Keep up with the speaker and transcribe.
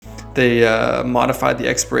they modified the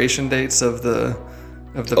expiration dates of the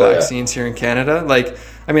vaccines here in Canada. Like,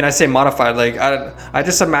 I mean, I say modified. Like, I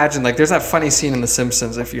just imagine, like, there's that funny scene in The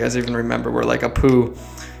Simpsons, if you guys even remember, where like Apu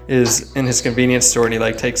is in his convenience store and he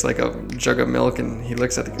like takes like a jug of milk and he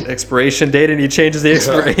looks at the expiration date and he changes the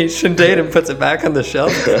expiration date and puts it back on the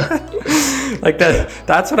shelf. Like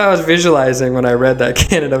that's what I was visualizing when I read that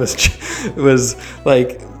Canada was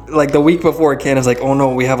like the week before, Canada's like, oh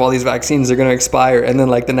no, we have all these vaccines, they're gonna expire, and then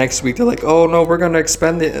like the next week they're like, oh no, we're gonna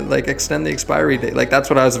extend the expiry date. Like, that's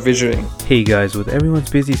what I was envisioning. Hey guys, with everyone's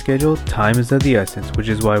busy schedule, time is of the essence, which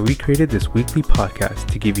is why we created this weekly podcast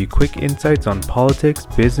to give you quick insights on politics,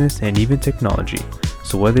 business, and even technology.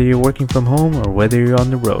 So whether you're working from home or whether you're on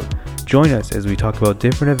the road, join us as we talk about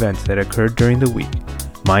different events that occurred during the week.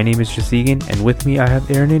 My name is Jasigan, and with me I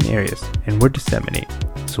have Aaron and Arius, and we're Disseminate.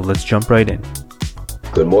 So let's jump right in.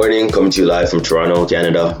 Good morning, coming to you live from Toronto,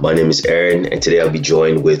 Canada. My name is Aaron, and today I'll be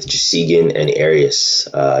joined with Jasigan and Arius.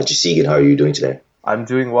 Jasigan, how are you doing today? I'm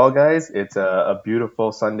doing well, guys. It's a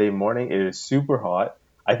beautiful Sunday morning. It is super hot.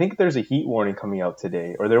 I think there's a heat warning coming out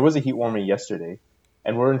today, or there was a heat warning yesterday,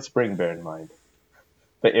 and we're in spring, bear in mind.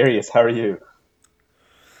 But Arius, how are you?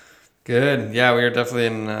 Good. Yeah, we were definitely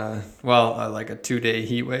in like a 2-day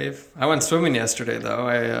heat wave. I went swimming yesterday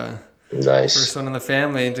though. Nice. First one in the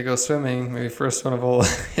family to go swimming. Maybe first one of all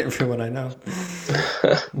everyone I know.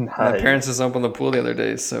 Nice. My parents just opened the pool the other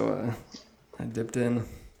day, so I dipped in.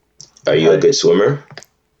 Are you a good swimmer?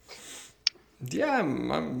 Yeah,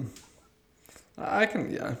 I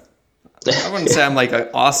can. Yeah, I wouldn't say I'm like an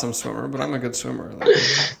awesome swimmer, but I'm a good swimmer.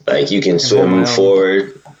 Like you can swim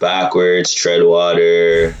forward, backwards, tread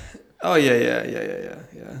water. Oh yeah.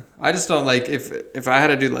 I just don't like if I had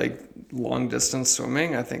to do like long distance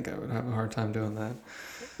swimming, I think I would have a hard time doing that.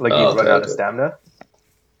 Like you run out of stamina?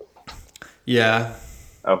 Yeah.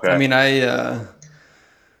 Okay. I mean, I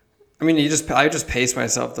just pace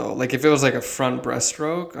myself though. Like if it was like a front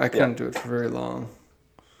breaststroke, I couldn't do it for very long.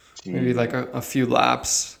 Jeez. Maybe like a few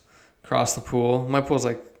laps across the pool. My pool's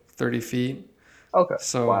like 30 feet. Okay.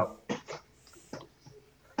 So. Wow.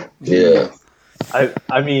 Yeah.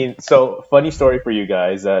 I mean, so funny story for you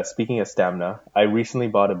guys. Speaking of stamina, I recently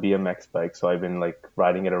bought a BMX bike, so I've been like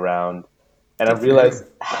riding it around, and I've realized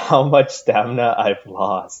how much stamina I've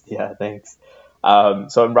lost. Yeah, thanks.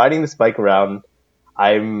 So I'm riding this bike around.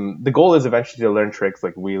 The goal is eventually to learn tricks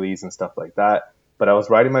like wheelies and stuff like that. But I was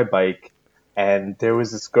riding my bike, and there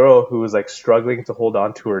was this girl who was like struggling to hold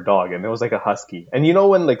on to her dog, and it was like a husky. And you know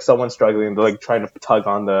when like someone's struggling, they're like trying to tug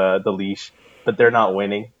on the leash, but they're not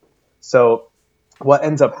winning. So what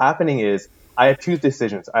ends up happening is I had two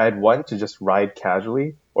decisions. I had one to just ride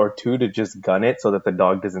casually, or two to just gun it so that the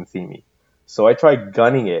dog doesn't see me. So I tried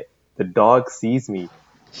gunning it. The dog sees me,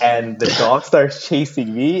 and the dog starts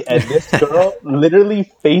chasing me, and this girl literally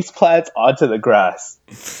face plants onto the grass.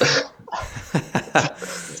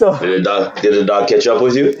 So Did the dog catch up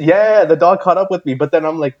with you? Yeah, the dog caught up with me, but then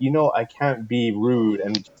I'm like, I can't be rude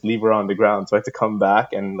and just leave her on the ground. So I had to come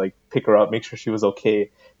back and like pick her up, make sure she was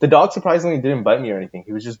okay. The dog surprisingly didn't bite me or anything.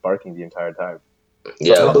 He was just barking the entire time.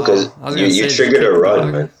 Yeah, because you triggered a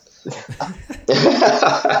run, man.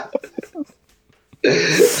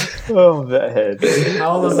 Oh, man.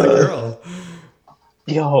 How old is the girl?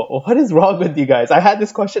 Yo, what is wrong with you guys? I had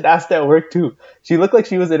this question asked at work too. She looked like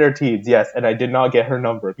she was in her teens, yes, and I did not get her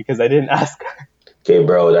number because I didn't ask her. Okay,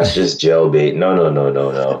 bro, that's just jail bait. No.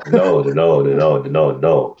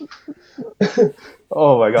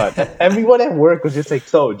 Oh my god. Everyone at work was just like,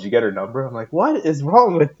 so, did you get her number? I'm like, what is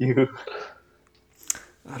wrong with you?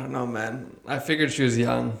 I don't know, man. I figured she was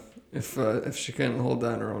young if she couldn't hold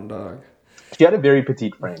down her own dog. She had a very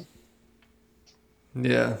petite frame.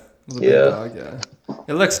 Yeah. It was a big dog, yeah.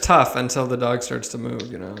 It looks tough until the dog starts to move,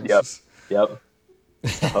 Yep.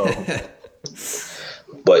 Oh.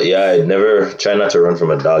 But yeah, I never try not to run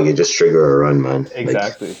from a dog. You just trigger a run, man.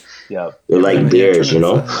 Exactly. Like, yep. They're like bears,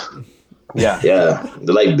 Yeah. Yeah,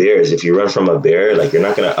 they're like bears. If you run from a bear, like you're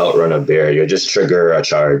not gonna outrun a bear. You'll just trigger a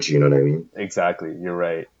charge. You know what I mean? Exactly. You're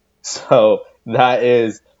right. So that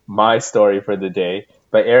is my story for the day.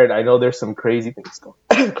 But Aaron, I know there's some crazy things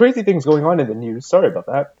going on in the news. Sorry about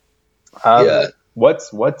that. Yeah.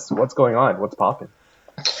 What's going on? What's popping?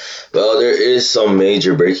 Well, there is some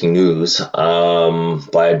major breaking news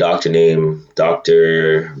by a doctor named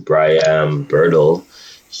Dr. Brian Bertel.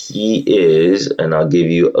 He is, and I'll give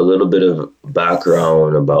you a little bit of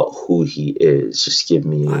background about who he is. Just give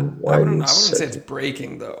me I wouldn't second. say it's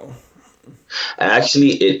breaking, though.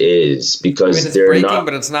 Actually, it is, because it's they're breaking, not.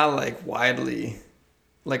 but it's not like widely.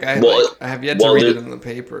 Like I have yet to read it in the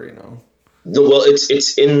paper, No, well,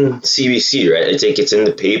 it's in CBC, right? It's in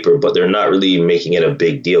the paper, but they're not really making it a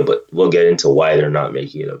big deal. But we'll get into why they're not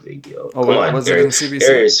making it a big deal. Oh, Come on, was it in CBC?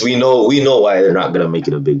 Arius, we know why they're not gonna make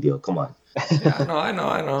it a big deal. Come on, Yeah, no, I know.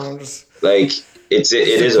 I'm just like it to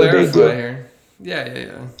is a big clarify deal. here.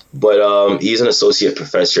 Yeah. But he's an associate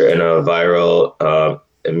professor and a viral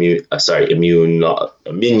immunologist.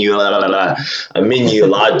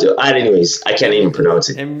 Anyways, I can't even pronounce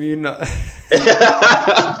it. Immunologist.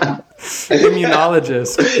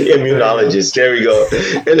 Immunologist. There we go.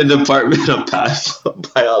 In the Department of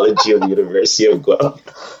Biology of the University of Guelph.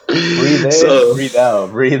 Breathe in, So- breathe out,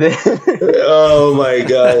 breathe in. Oh my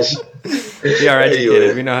gosh. We are educated.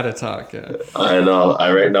 Anyway. We know how to talk. Yeah. I know.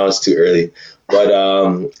 Right now it's too early. But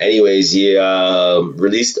anyways, he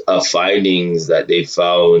released findings that they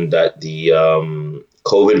found that the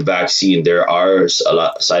COVID vaccine, there are a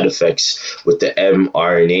lot of side effects with the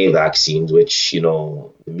mRNA vaccines, which the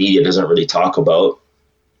media doesn't really talk about.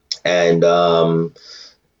 And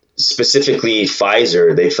specifically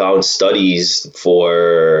Pfizer, they found studies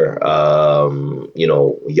for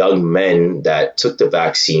young men that took the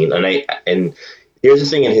vaccine, and here's the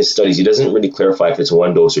thing: in his studies, he doesn't really clarify if it's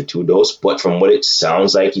one dose or two dose, but from what it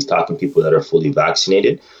sounds like, he's talking people that are fully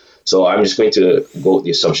vaccinated. So I'm just going to go with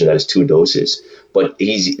the assumption that it's two doses. But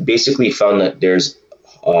he's basically found that there's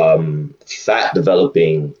fat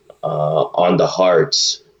developing on the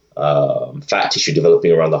hearts, fat tissue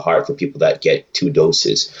developing around the heart for people that get two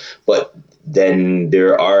doses. But then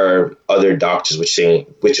there are other doctors which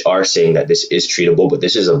are saying that this is treatable, but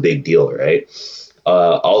this is a big deal, right?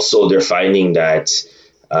 Also, they're finding that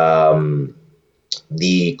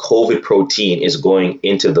the COVID protein is going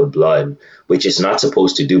into the blood, which it's not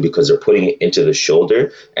supposed to do because they're putting it into the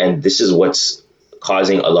shoulder, and this is what's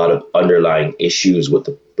causing a lot of underlying issues with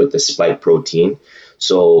the spike protein.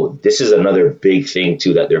 So this is another big thing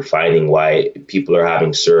too that they're finding why people are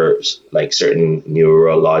having certain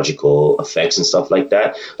neurological effects and stuff like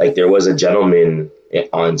that. Like there was a gentleman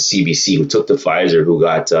on CBC who took the Pfizer who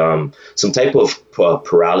got some type of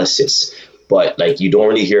paralysis, but like you don't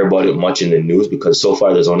really hear about it much in the news because so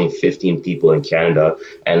far there's only 15 people in Canada.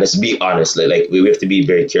 And let's be honest, like we have to be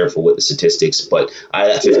very careful with the statistics, but out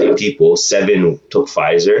of that 15 people, 7 took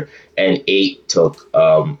Pfizer and 8 took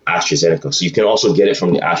AstraZeneca. So you can also get it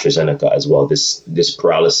from the AstraZeneca as well, this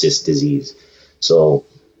paralysis disease. So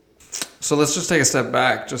let's just take a step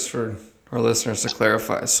back just for our listeners to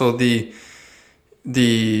clarify. So the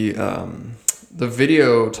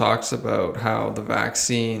video talks about how the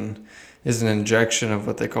vaccine is an injection of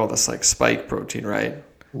what they call this like spike protein, right?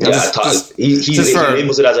 Yeah, he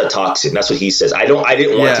labels it as a toxin. That's what he says. I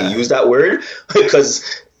didn't want to use that word because,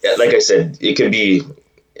 like I said, it can be.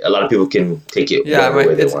 A lot of people can take it. Yeah,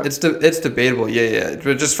 way they want. It's debatable. Yeah.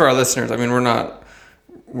 But just for our listeners, I mean, we're not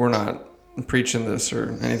preaching this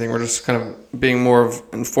or anything. We're just kind of being more of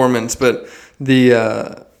informants. But he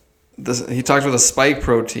talks about the spike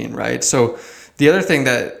protein, right? So the other thing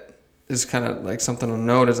that is kind of like something to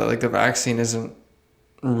note is that like the vaccine isn't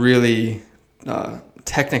really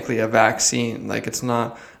technically a vaccine. Like it's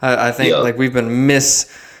not. I think like we've been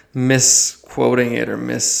misquoting it or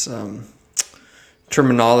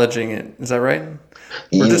terminologing it. Is that right?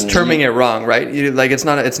 We're just terming it wrong, right? It's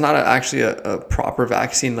not actually a proper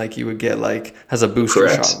vaccine like you would get like as a booster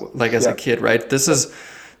shot, like as a kid, right? This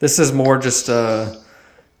is more just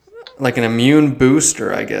like an immune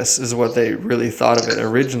booster, I guess, is what they really thought of it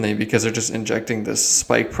originally, because they're just injecting this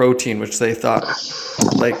spike protein, which they thought,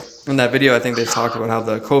 like in that video, I think they talked about how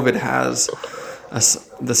the COVID has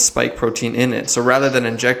the spike protein in it. So rather than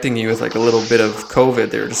injecting you with like a little bit of COVID,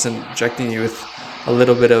 they're just injecting you with a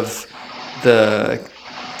little bit of the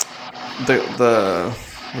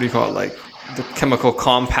what do you call it, like the chemical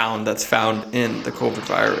compound that's found in the COVID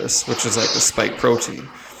virus, which is like the spike protein.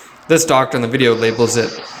 This doctor in the video labels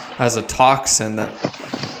it as a toxin that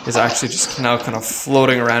is actually just now kind of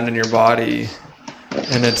floating around in your body,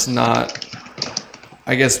 and it's not.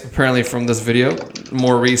 I guess apparently from this video,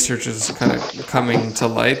 more research is kind of coming to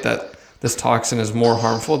light that this toxin is more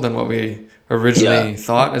harmful than what we originally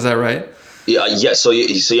thought. Is that right? Yeah. So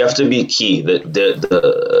you have to be key.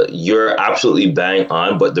 The you're absolutely bang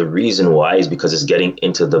on, but the reason why is because it's getting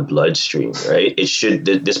into the bloodstream, right?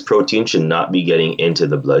 This protein should not be getting into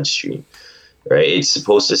the bloodstream, right? It's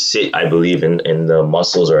supposed to sit, I believe, in the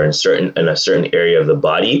muscles or in a certain area of the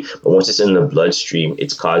body. But once it's in the bloodstream,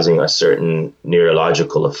 it's causing a certain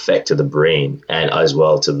neurological effect to the brain and as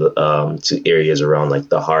well to the to areas around like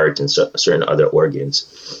the heart and certain other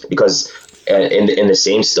organs, because. In the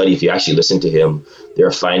same study, if you actually listen to him, they're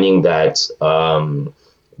finding that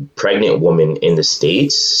pregnant women in the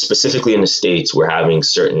States, specifically in the States, were having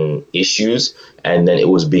certain issues, and then it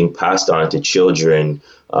was being passed on to children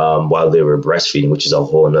while they were breastfeeding, which is a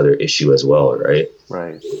whole another issue as well, right?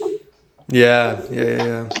 Right. Yeah.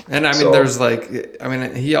 And I mean, So- there's like, I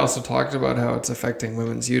mean, he also talked about how it's affecting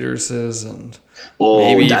women's uteruses and Oh,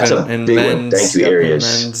 maybe that's even a in big one. men's. Thank you, in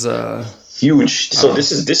Arias. men's, Huge. So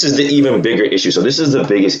this is the even bigger issue. So this is the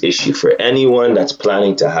biggest issue for anyone that's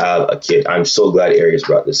planning to have a kid. I'm so glad Arias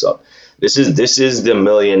brought this up. This is the $1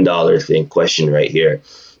 million question right here.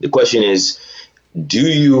 The question is, do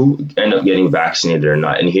you end up getting vaccinated or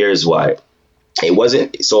not? And here's why. It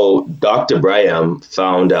wasn't so Dr. Braham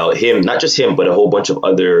found out, him, not just him, but a whole bunch of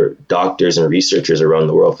other doctors and researchers around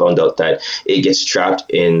the world found out that it gets trapped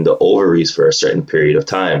in the ovaries for a certain period of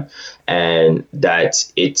time, and that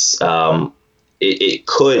it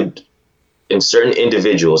could, in certain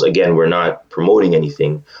individuals, again, we're not promoting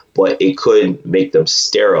anything, but it could make them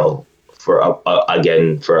sterile for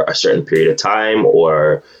again for a certain period of time,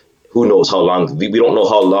 or who knows how long. We don't know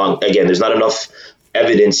how long. Again, there's not enough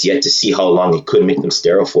evidence yet to see how long it could make them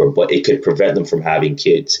sterile for, but it could prevent them from having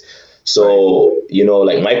kids. So,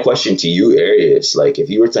 like my question to you, Arias, like if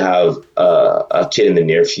you were to have a kid in the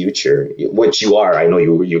near future, which you are, I know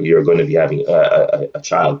you're going to be having a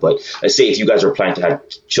child, but let's say if you guys were planning to have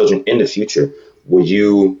children in the future, would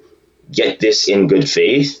you get this in good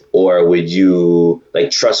faith, or would you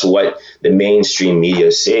like trust what the mainstream media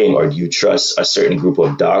is saying, or do you trust a certain group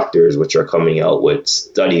of doctors which are coming out with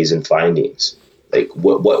studies and findings? Like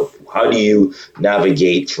how do you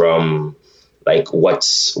navigate from like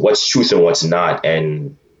what's truth and what's not,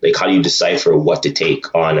 and like how do you decipher what to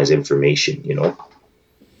take on as information,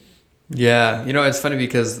 Yeah, it's funny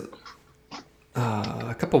because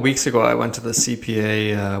a couple of weeks ago I went to the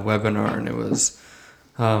CPA webinar, and it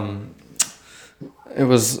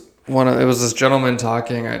was this gentleman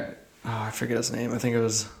talking. I forget his name. I think it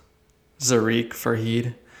was Zarik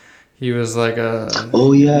Farhid. He was like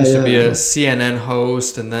used to be a CNN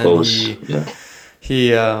host, and then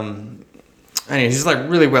anyway, he's like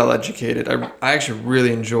really well educated. I actually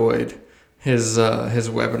really enjoyed his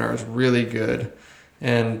webinar. It was really good.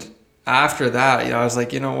 And after that, I was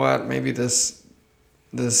like, you know what, maybe this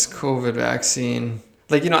COVID vaccine,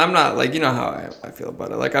 like, I'm not like, how I feel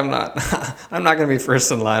about it. Like, I'm not going to be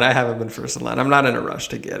first in line. I haven't been first in line. I'm not in a rush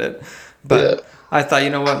to get it. But I thought, you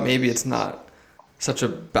know what, maybe it's not such a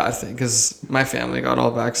bad thing, because my family got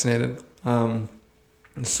all vaccinated. And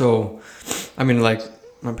so, I mean, like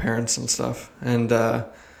my parents and stuff, and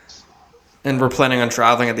we're planning on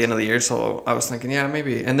traveling at the end of the year. So I was thinking, yeah,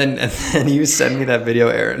 maybe. And then you sent me that video,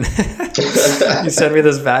 Aaron. You sent me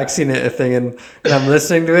this vaccine thing, and I'm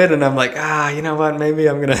listening to it, and I'm like, you know what? Maybe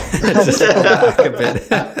I'm gonna just go back a bit.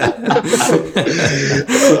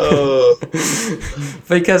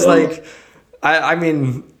 Because like, I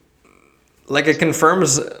mean, like it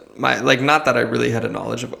confirms my, like, not that I really had a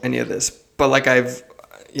knowledge of any of this, but like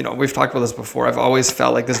we've talked about this before. I've always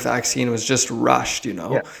felt like this vaccine was just rushed, and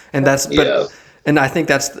and I think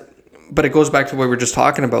but it goes back to what we were just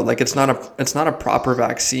talking about. Like it's not a proper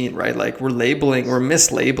vaccine, right? Like we're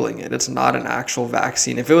mislabeling it. It's not an actual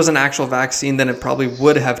vaccine. If it was an actual vaccine, then it probably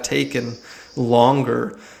would have taken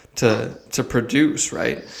longer to produce,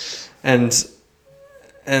 right? And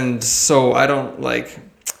so I don't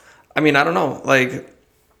know, like,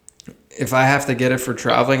 if I have to get it for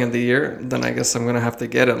traveling in the year, then I guess I'm going to have to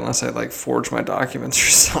get it, unless I like forge my documents or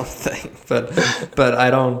something. But I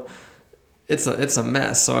don't, it's a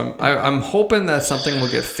mess. So I'm hoping that something will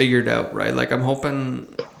get figured out, right? Like I'm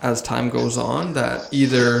hoping as time goes on that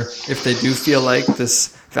either if they do feel like this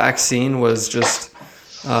vaccine was just,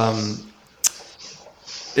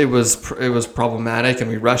 it was problematic and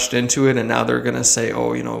we rushed into it, and now they're going to say,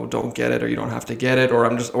 don't get it, or you don't have to get it, or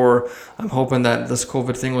I'm hoping that this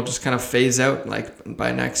COVID thing will just kind of phase out like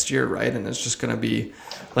by next year, right? And it's just going to be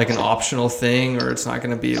like an optional thing, or it's not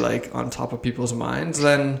going to be like on top of people's minds.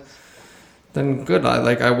 Then good.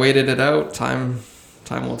 I waited it out. Time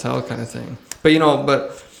will tell, kind of thing.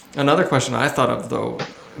 But another question I thought of, though,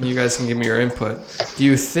 you guys can give me your input. Do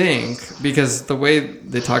you think, because the way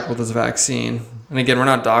they talk about this vaccine, and again, we're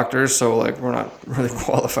not doctors, so like we're not really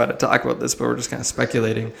qualified to talk about this, but we're just kind of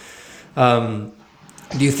speculating. Do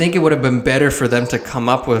you think it would have been better for them to come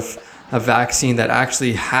up with a vaccine that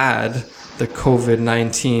actually had the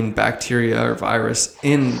COVID-19 bacteria or virus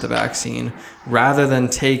in the vaccine, rather than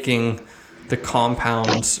taking the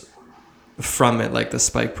compounds from it, like the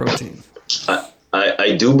spike protein?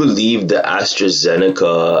 I do believe the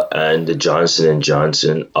AstraZeneca and the Johnson &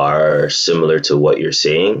 Johnson are similar to what you're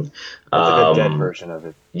saying. It's like a dead version of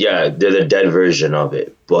it. Yeah, they're the dead version of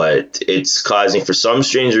it, but it's causing, for some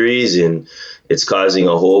strange reason, it's causing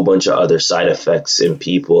a whole bunch of other side effects in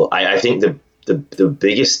people. I think the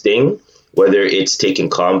biggest thing, whether it's taking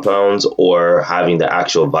compounds or having the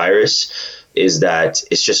actual virus, is that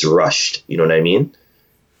it's just rushed. You know what I mean?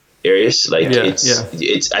 Areas like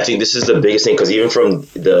it's I think this is the biggest thing, because even from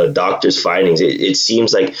the doctor's findings, it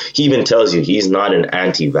seems like he even tells you he's not an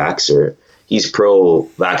anti-vaxxer. He's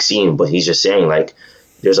pro-vaccine, but he's just saying like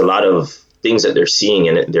there's a lot of things that they're seeing,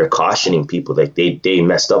 and they're cautioning people like they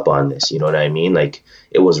messed up on this. You know what I mean? Like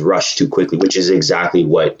it was rushed too quickly, which is exactly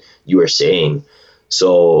what you were saying.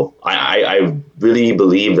 So I really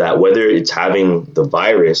believe that whether it's having the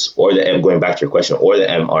virus or going back to your question, or the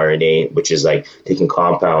mRNA, which is like taking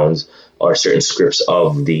compounds or certain scripts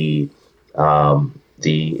of the code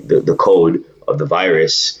of the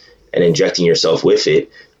virus and injecting yourself with it,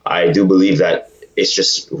 I do believe that it's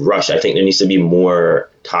just rushed. I think there needs to be more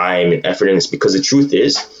time and effort in this, because the truth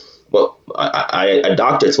is, well, a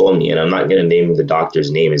doctor told me, and I'm not going to name the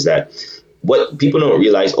doctor's name, is that what people don't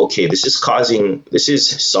realize, okay, this is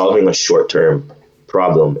solving a short-term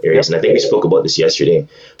problem areas. And I think we spoke about this yesterday,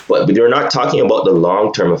 but they're not talking about the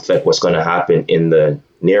long-term effect, what's going to happen in the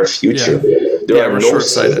near future. We're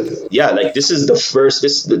short-sighted. Yeah, like this is the first,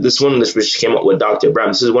 this one which came up with Dr. Brown.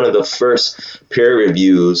 This is one of the first peer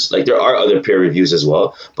reviews. Like there are other peer reviews as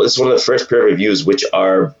well, but it's one of the first peer reviews which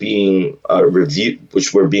are being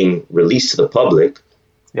which were being released to the public.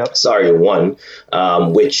 Yep. Sorry, one,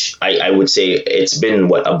 which I would say it's been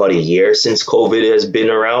about a year since COVID has been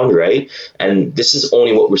around, right? And this is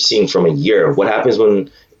only what we're seeing from a year. What happens when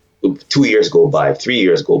 2 years go by, 3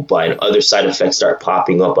 years go by, and other side effects start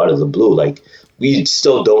popping up out of the blue? Like we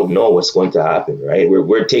still don't know what's going to happen, right?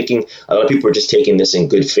 We're taking, a lot of people are just taking this in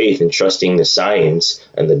good faith and trusting the science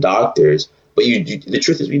and the doctors, but the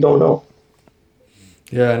truth is we don't know.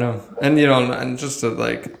 Yeah, I know, and and just to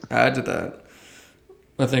like add to that,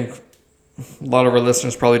 I think a lot of our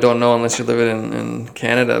listeners probably don't know unless you live in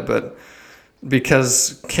Canada, but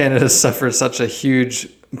because Canada suffered such a huge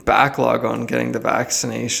backlog on getting the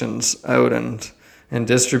vaccinations out and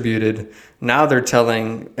distributed, now they're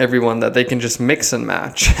telling everyone that they can just mix and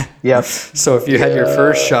match. Yep. So if you had your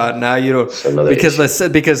first shot, now you don't, because it's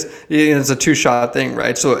a 2-shot thing,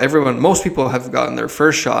 right? So most people have gotten their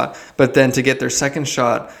first shot, but then to get their second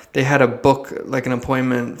shot, they had to book like an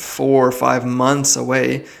appointment 4 or 5 months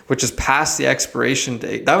away, which is past the expiration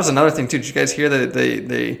date. That was another thing too. Did you guys hear that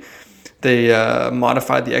they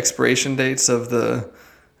modified the expiration dates of the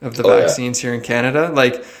vaccines here in Canada?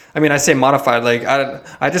 Like, I mean, I say modified, like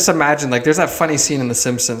I just imagine like there's that funny scene in The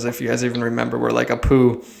Simpsons, if you guys even remember, where like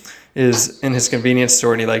Apu is in his convenience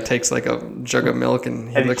store and he like takes like a jug of milk and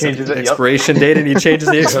he looks at the expiration date and he changes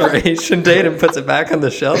the expiration date and puts it back on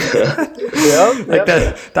the shelf.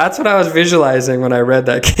 That's what I was visualizing when I read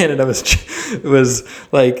that Canada was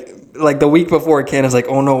like the week before, Canada's like,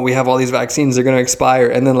 oh no, we have all these vaccines, they're going to expire,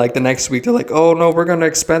 and then like the next week they're like, oh no, we're going to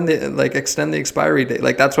extend the expiry date.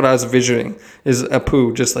 Like that's what I was envisioning, is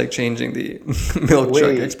Apu just like changing the milk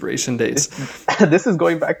jug expiration dates. This is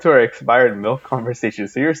going back to our expired milk conversation.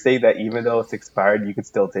 So you're saying that even though it's expired, you could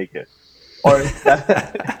still take it? Or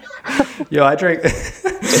Yo, I drink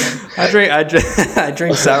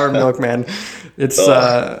sour milk, man. It's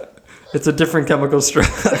a different chemical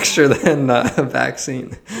structure than a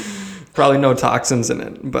vaccine. Probably no toxins in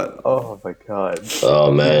it, but oh my god.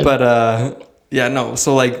 Oh man. But yeah, no.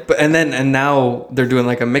 So like, and now they're doing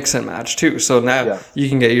like a mix and match too. So now you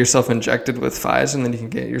can get yourself injected with Pfizer, and then you can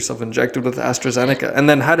get yourself injected with AstraZeneca. And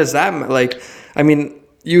then how does that like? I mean,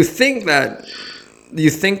 you think that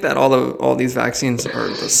all these vaccines are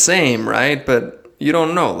the same, right? But you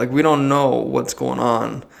don't know. Like we don't know what's going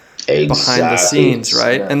on behind the scenes,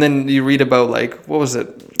 right? Yeah. And then you read about like what was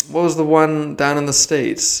the one down in the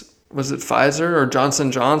States? Was it Pfizer or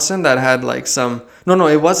Johnson & Johnson that had like some... No,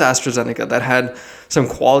 it was AstraZeneca that had some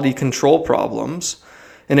quality control problems.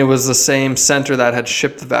 And it was the same center that had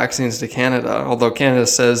shipped the vaccines to Canada, although Canada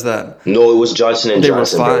says that... No, it was Johnson &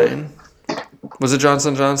 Johnson. They were fine. Bro. Was it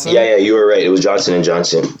Johnson & Johnson? Yeah, you were right. It was Johnson &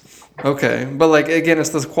 Johnson. Okay. But like, again,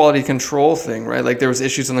 it's this quality control thing, right? Like there was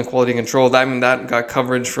issues in the quality control. That got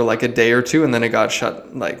coverage for like a day or two, and then it got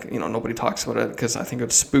shut. Like, nobody talks about it because I think it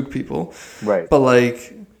would spook people. Right. But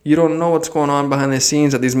like... You don't know what's going on behind the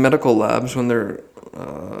scenes at these medical labs when they're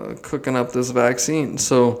cooking up this vaccine.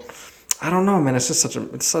 So I don't know, man. It's just such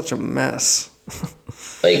a mess.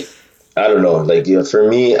 Like, I don't know. Like, for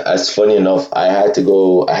me, it's funny enough. I had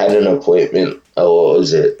an appointment. Oh, what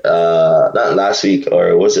was it? Not last week,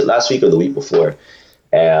 or was it last week or the week before?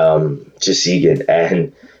 To see it,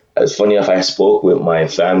 and It's funny enough, I spoke with my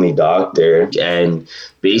family doctor, and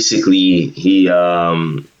basically he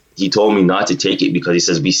told me not to take it because he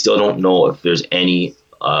says we still don't know if there's any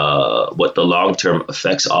what the long term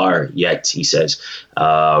effects are yet. He says,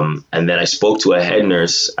 and then I spoke to a head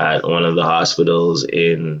nurse at one of the hospitals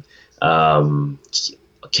in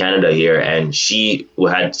Canada here, and she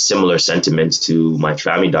had similar sentiments to my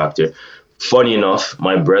family doctor. Funny enough,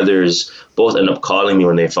 my brothers both ended up calling me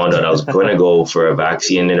when they found out I was going to go for a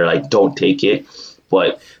vaccine, and they're like, "Don't take it."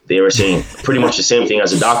 But they were saying pretty much the same thing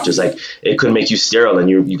as the doctors, like it could make you sterile, and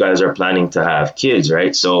you guys are planning to have kids,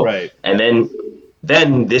 right? So, Right. and then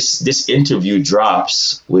this interview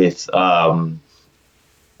drops with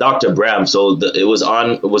Dr. Bram. So it was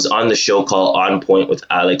on the show called On Point with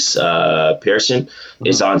Alex Pearson.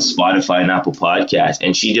 It's on Spotify and Apple Podcasts,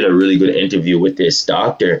 and she did a really good interview with this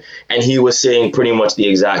doctor, and he was saying pretty much the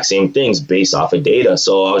exact same things based off of data.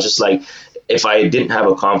 So I was just like, if I didn't have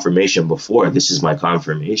a confirmation before, this is my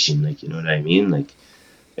confirmation. Like, you know what I mean? Like,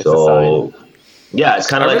 It's a sign. yeah, it's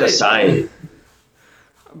kind of I like a really- sign.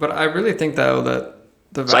 But I really think though that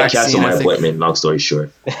the So I vaccine. canceled my I think, appointment. Long story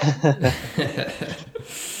short.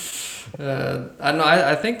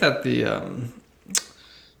 I think that the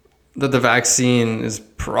vaccine is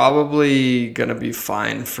probably gonna be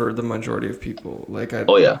fine for the majority of people. Like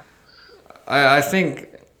Oh yeah. I think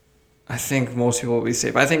most people will be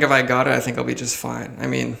safe. I think if I got it, I think I'll be just fine. I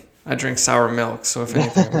mean, I drink sour milk, so if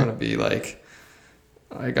anything, I'm gonna be like,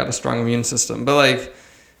 I got a strong immune system. But like,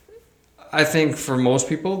 I think for most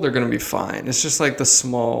people, they're gonna be fine. It's just like the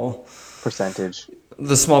small Percentage.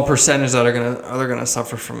 percentage that are gonna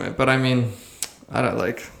suffer from it. But I mean, I don't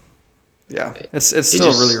like. Yeah, it's still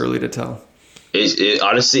just- really early to tell.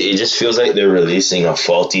 Honestly, it just feels like they're releasing a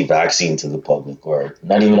faulty vaccine to the public, or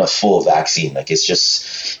not even a full vaccine. Like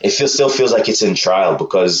still feels like it's in trial,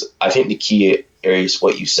 because I think the key areas,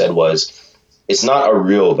 what you said was, it's not a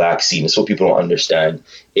real vaccine. It's what people don't understand.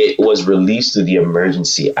 It was released through the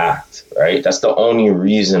Emergency Act, right? That's the only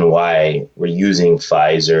reason why we're using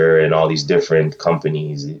Pfizer and all these different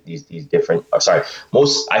companies, these different,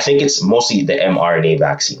 I think it's mostly the mRNA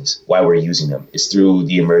vaccines. Why we're using them is through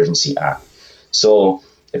the Emergency Act. So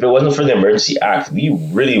if it wasn't for the Emergency Act, we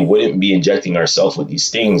really wouldn't be injecting ourselves with these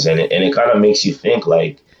things. And it kind of makes you think,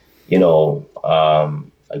 like,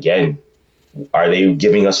 again, are they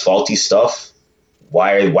giving us faulty stuff?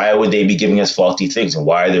 Why would they be giving us faulty things? And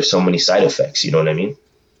why are there so many side effects? You know what I mean?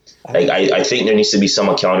 Like, I think there needs to be some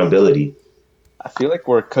accountability. I feel like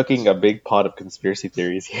we're cooking a big pot of conspiracy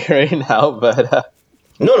theories here right now, but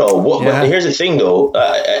No. Yeah. Here's the thing, though.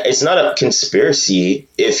 It's not a conspiracy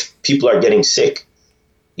if people are getting sick.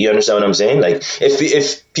 You understand what I'm saying? Like,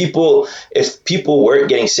 if people weren't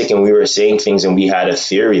getting sick and we were saying things and we had a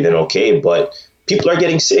theory, then okay. But people are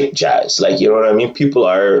getting sick, Jazz. Like, you know what I mean?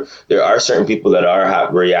 There are certain people that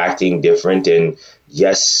are reacting different, and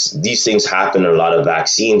yes, these things happen in a lot of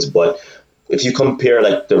vaccines. But if you compare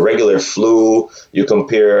like the regular flu, you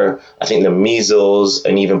compare, I think, the measles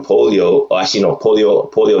and even polio. Well, actually, no,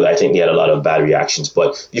 polio. I think they had a lot of bad reactions.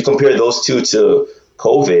 But you compare those two to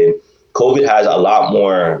COVID. COVID has a lot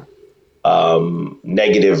more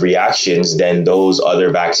negative reactions than those other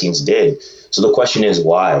vaccines did. So the question is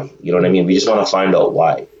why? You know what I mean? We just want to find out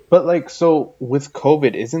why. But like, so with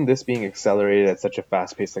COVID, isn't this being accelerated at such a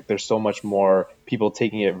fast pace? Like, there's so much more people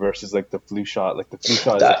taking it versus like the flu shot. Like the flu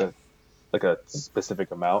shot is like a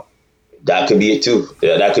specific amount. That could be it too.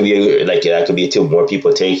 Yeah, that could be it too. More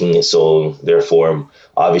people taking it, so therefore,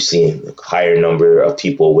 obviously, a higher number of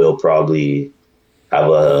people will probably have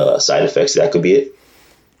a side effects. That could be it.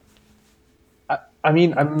 I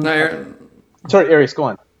mean, I'm No, you're- sorry, Aries, go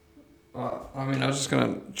on. I mean, I was just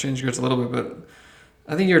gonna change gears a little bit, but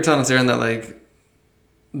I think you were telling us, Aaron, that like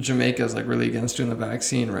Jamaica is like really against doing the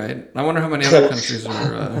vaccine, right? I wonder how many other countries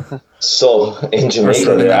are So in Jamaica, sort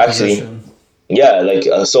of in they're that actually. position. Yeah, like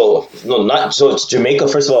it's Jamaica.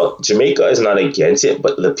 First of all, Jamaica is not against it,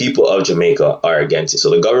 but the people of Jamaica are against it. So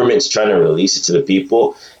the government's trying to release it to the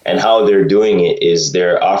people, and how they're doing it is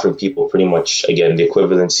they're offering people pretty much, again, the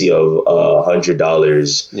equivalency of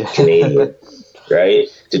 $100 Yeah. Canadian, right,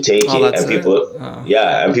 to take Oh, it, that's and it? people, Oh.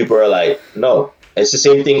 yeah, and people are like, no. It's the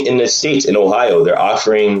same thing in the States. In Ohio, they're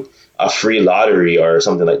offering a free lottery or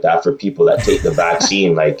something like that for people that take the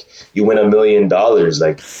vaccine. Like, you win $1 million.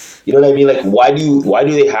 Like, you know what I mean? Like, why do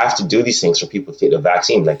they have to do these things for people to take the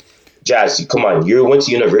vaccine? Like, Jazz, come on, you went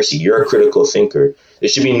to university. You're a critical thinker. There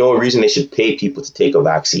should be no reason they should pay people to take a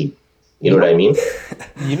vaccine. You know what I mean?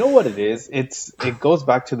 You know what it is? It goes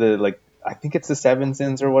back to the, like, I think it's the seven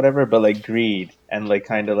sins or whatever, but like greed and like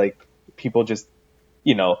kind of like people just,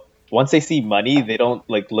 once they see money, they don't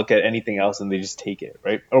like look at anything else and they just take it,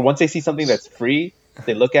 right? Or once they see something that's free,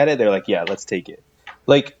 they look at it, they're like, yeah, let's take it.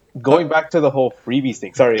 Like going back to the whole freebies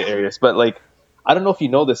thing. Sorry, Arius, but like I don't know if you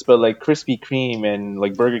know this, but like Krispy Kreme and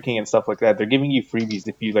like Burger King and stuff like that, they're giving you freebies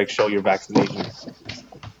if you like show your vaccination.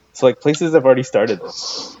 So like places have already started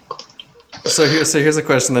this. So here's a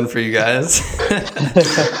question then for you guys.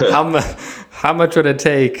 How much would it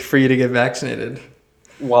take for you to get vaccinated?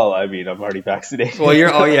 Well, I mean, I'm already vaccinated. Well,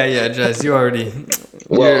 yeah, Jazz, you already.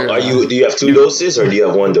 Well, do you have 2 doses or do you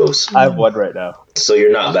have 1 dose? I have one right now. So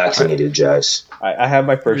you're not vaccinated, Jazz. I have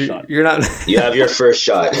my first shot. You're not. You have your first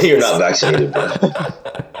shot. You're not vaccinated, bro.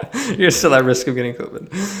 You're still at risk of getting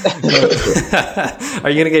COVID. Are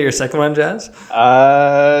you gonna get your second one, Jazz?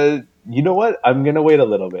 You know what? I'm gonna wait a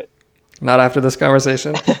little bit. Not after this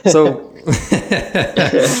conversation. So,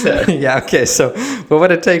 yeah, okay. So, what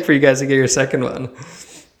would it take for you guys to get your second one?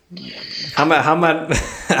 How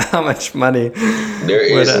much money? There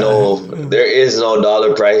is no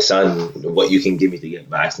dollar price on what you can give me to get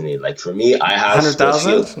vaccinated. Like for me, I have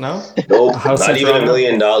 100,000. No. Nope, not even $1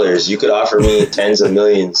 million. You could offer me tens of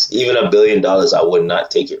millions, even $1 billion. I would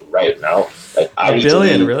not take it right now. Like $1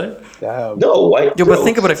 billion, really? Damn. No, why? Yo, but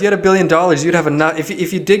think about it. If you had $1 billion, you'd have enough.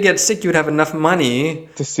 If you did get sick, you'd have enough money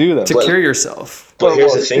To sue them. to cure yourself. But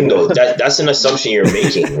here's the thing, though. That's an assumption you're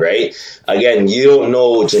making, right? Again, you don't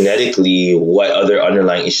know genetically what other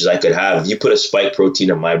underlying issues I could have. You put a spike protein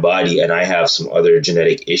in my body, and I have some other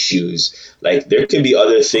genetic issues. Like there could be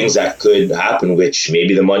other things that could happen, which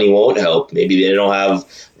maybe the money won't help. Maybe they don't have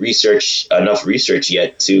enough research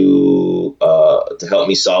yet to help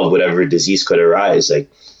me solve whatever disease could arise. Like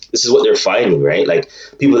this is what they're finding, right? Like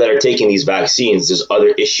people that are taking these vaccines, there's other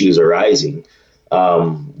issues arising.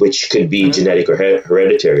 Which could be genetic or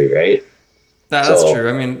hereditary, right? That's true.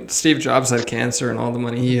 I mean, Steve Jobs had cancer, and all the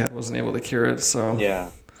money he had wasn't able to cure it. So Yeah.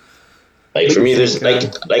 Like for me, there's like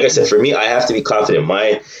I said, for me, I have to be confident,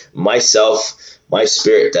 myself, my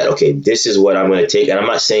spirit that okay, this is what I'm going to take. And I'm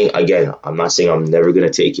not saying I'm never going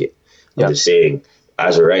to take it. I'm just saying,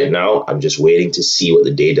 as of right now, I'm just waiting to see what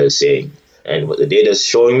the data is saying, and what the data is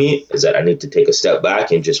showing me is that I need to take a step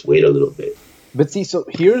back and just wait a little bit. But see, so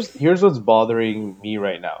here's what's bothering me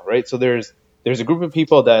right now, right? So there's a group of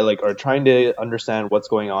people that like are trying to understand what's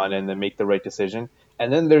going on and then make the right decision,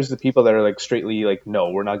 and then there's the people that are like straightly like, no,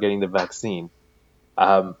 we're not getting the vaccine.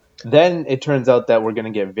 Then it turns out that we're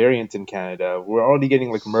gonna get variants in Canada. We're already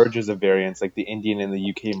getting like mergers of variants, like the Indian and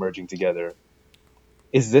the UK merging together.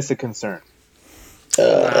 Is this a concern?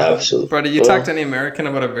 Absolutely. Brother, you talk to any American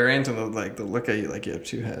about a variant, and they'll look at you like you have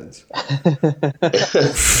 2 heads.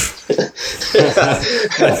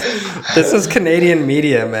 This is Canadian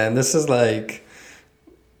media, man. This is like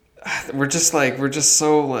we're just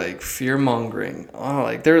so like fear mongering. Oh,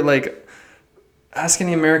 like they're like ask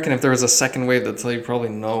any American if there was a second wave, they'll tell you probably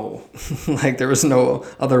no. Like there was no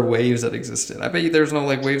other waves that existed. I bet you there's no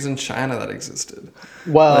like waves in China that existed.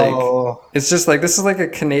 Well, like, it's just like this is like a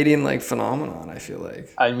Canadian like phenomenon, I feel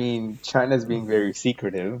like. I mean, China's being very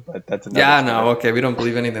secretive, but that's another Yeah, story. no, okay, we don't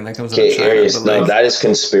believe anything that comes out Okay, of China. Arius, But no, like, that is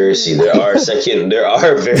conspiracy. There are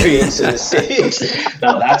variants in the States.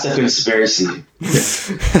 Now that's a conspiracy.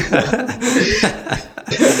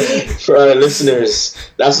 For our listeners,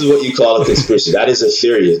 that's what you call a conspiracy. That is a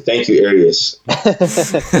theory. Thank you, Arius.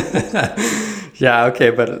 yeah, okay,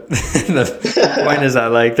 but the point is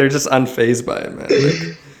that like they're just unfazed by it, man.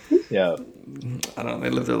 Like, Yeah. I don't know, they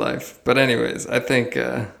live their life. But anyways, I think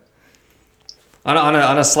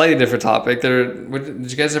on a slightly different topic,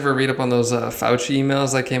 did you guys ever read up on those Fauci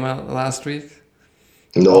emails that came out last week?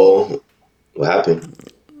 No. What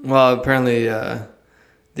happened? Well, apparently the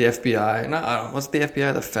FBI, what's the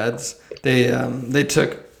FBI? The feds. They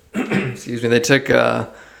took, excuse me, they took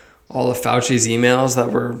all of Fauci's emails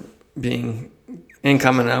that were being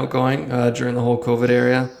incoming and outgoing during the whole COVID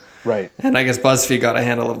area. Right. And I guess BuzzFeed got a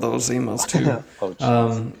handle of those emails too.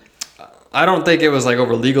 Oh, I don't think it was like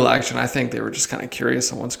over legal action. I think they were just kind of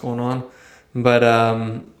curious on what's going on. But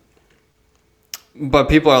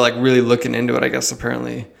people are like really looking into it, I guess,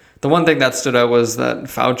 apparently. The one thing that stood out was that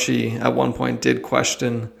Fauci at one point did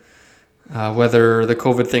question whether the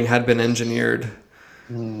COVID thing had been engineered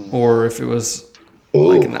or if it was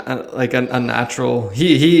like a natural.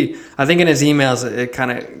 He I think in his emails it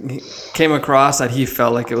kind of came across that he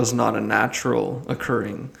felt like it was not a natural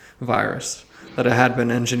occurring virus, that it had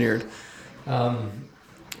been engineered.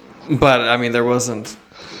 But I mean, there wasn't.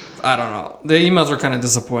 I don't know. The emails were kind of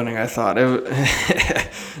disappointing, I thought.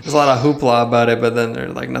 There's a lot of hoopla about it, but then there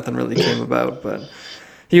like nothing really came about. But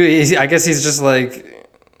I guess he's just like,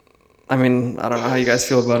 I mean, I don't know how you guys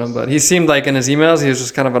feel about him, but he seemed like in his emails he was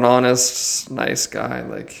just kind of an honest, nice guy.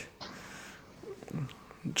 Like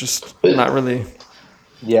just not really.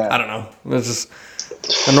 Yeah. I don't know. It's just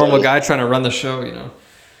a normal guy trying to run the show,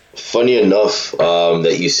 Funny enough,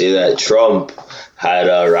 that you say that. Trump had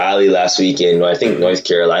a rally last week in, I think, North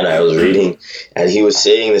Carolina. I was reading, and he was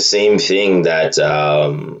saying the same thing, that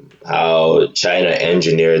how China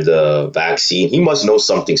engineered the vaccine. He must know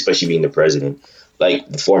something, especially being the president, like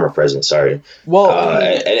the former president. Sorry. Well,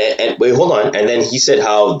 And wait, hold on. And then he said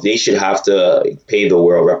how they should have to pay the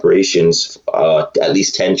world reparations, at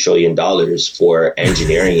least $10 trillion for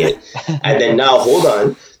engineering it. And then now, hold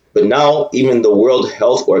on. But now even the World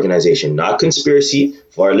Health Organization, not conspiracy,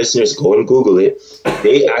 for our listeners, go and Google it.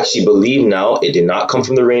 They actually believe now it did not come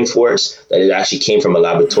from the rainforest, that it actually came from a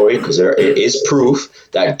laboratory, because there is proof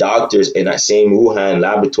that doctors in that same Wuhan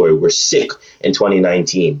laboratory were sick in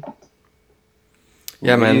 2019.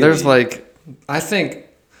 Yeah, man. There's like, I don't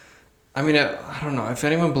know. If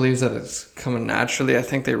anyone believes that it's coming naturally, I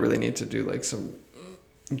think they really need to do like some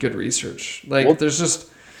good research. Like, there's just,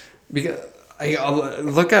 because I'll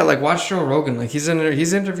look at, like, watch Joe Rogan. Like, he's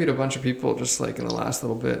interviewed a bunch of people just like in the last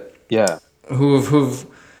little bit. Yeah. Who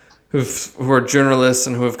are journalists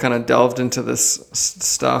and who have kind of delved into this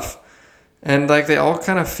stuff. And like they all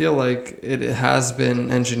kind of feel like it has been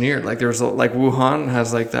engineered. Like like Wuhan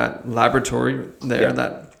has like that laboratory there,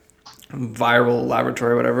 that viral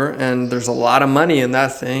laboratory, whatever. And there's a lot of money in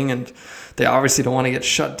that thing, and they obviously don't want to get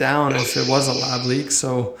shut down if it was a lab leak.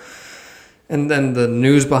 So, and then the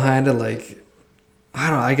news behind it, like, I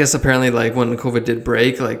don't know. I guess apparently, like when COVID did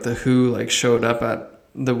break, like the WHO like showed up at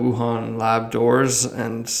the Wuhan lab doors,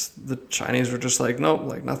 and the Chinese were just like, nope,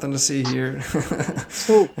 like nothing to see here.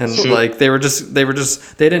 Like they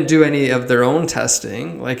didn't do any of their own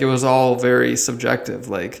testing. Like it was all very subjective.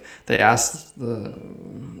 Like they asked the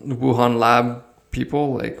Wuhan lab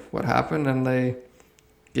people like what happened, and they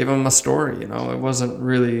gave them a story. It wasn't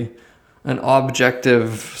really an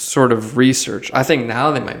objective sort of research. I think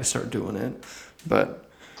now they might start doing it, but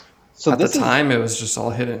at the time it was just all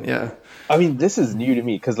hidden. Yeah. I mean, this is new to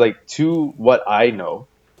me because, like, to what I know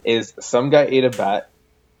is some guy ate a bat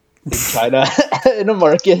in China in a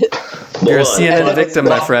market. You're a CNN victim,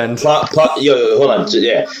 my friend. Yo, hold on.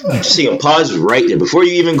 Yeah, just saying, pause right there before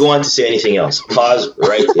you even go on to say anything else. Pause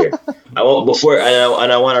right there. I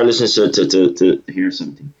want our listeners to hear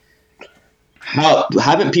something.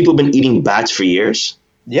 Haven't people been eating bats for years?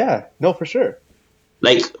 Yeah, no, for sure.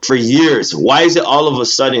 Like for years. Why is it all of a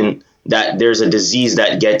sudden that there's a disease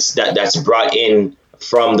that's brought in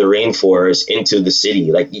from the rainforest into the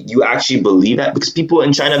city? Like, you actually believe that? Because people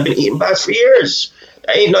in China have been eating bats for years.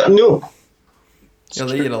 That ain't nothing new. Yeah,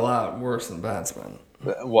 they eat a lot worse than bats, man.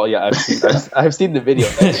 Well, yeah, I've seen the video.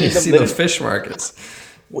 You see those fish markets.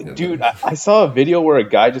 Dude, I saw a video where a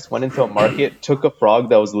guy just went into a market, took a frog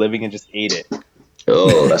that was living, and just ate it.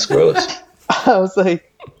 Oh, that's gross. I was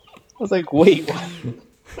like, wait, what?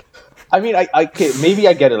 I mean, maybe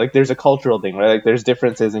I get it. Like, there's a cultural thing, right? Like, there's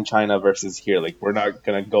differences in China versus here. Like, we're not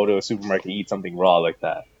gonna go to a supermarket and eat something raw like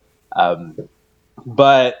that.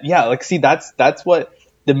 But yeah, like, see, that's what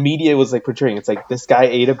the media was like portraying. It's like this guy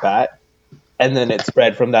ate a bat, and then it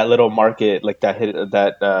spread from that little market, like that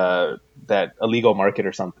illegal market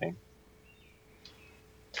or something.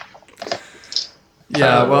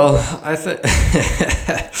 Yeah, well, I think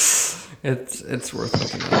it's worth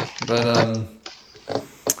looking at, but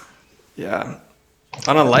yeah.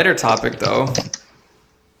 On a lighter topic, though,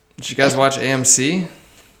 did you guys watch AMC?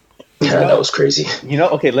 Yeah, that was crazy.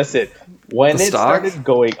 Okay, listen. When it started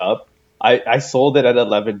going up, I sold it at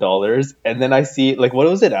 $11, and then I see, like, what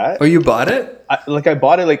was it at? Oh, you bought it? I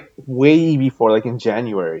bought it, like, way before, like, in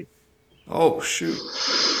January. Oh, shoot.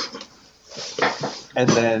 And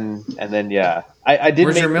then, yeah. I did.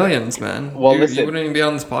 Where's your millions, man? Well, listen. You wouldn't even be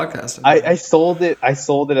on this podcast. I sold it at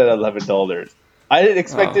 $11. I didn't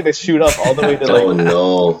expect it to shoot up all the way to like. Oh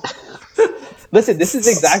no! Listen, this is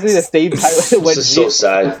exactly the same time when so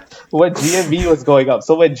sad. When GME was going up.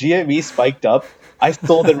 So when GME spiked up, I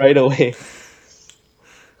sold it right away.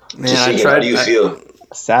 Man, how do you feel?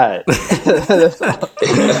 Sad.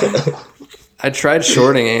 I tried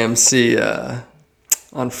shorting AMC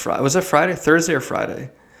on Friday. Was it Friday? Thursday or Friday?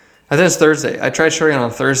 I think it's Thursday. I tried shorting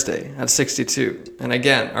on Thursday at 62, and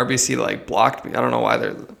again, RBC like blocked me. I don't know why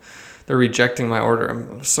they're rejecting my order.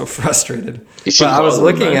 I'm so frustrated. But I was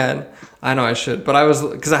looking at. I know I should,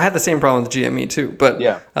 but because I had the same problem with GME too. But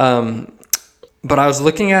yeah. But I was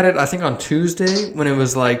looking at it, I think on Tuesday when it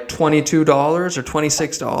was like $22 or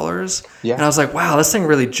 $26. Yeah. And I was like, wow, this thing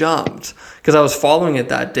really jumped. Because I was following it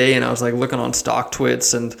that day and I was like looking on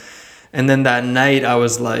StockTwits and then that night I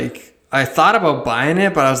was like, I thought about buying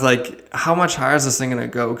it, but I was like, how much higher is this thing gonna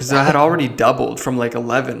go? Because I had already doubled from like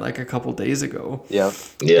 11 like a couple days ago. Yeah.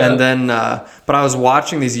 And then, but I was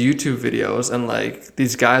watching these YouTube videos, and like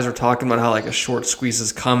these guys were talking about how like a short squeeze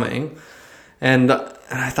is coming, and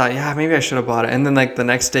I thought, yeah, maybe I should have bought it. And then like the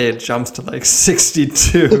next day, it jumps to like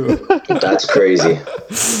 62. That's crazy.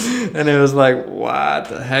 And it was like, what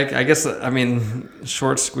the heck? I guess, I mean,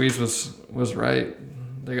 short squeeze was right.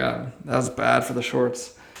 That was bad for the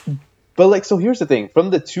shorts. But like, so here's the thing: from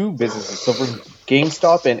the two businesses, so from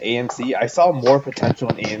GameStop and AMC, I saw more potential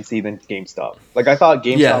in AMC than GameStop. Like, I thought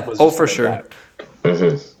GameStop was just for like sure. that.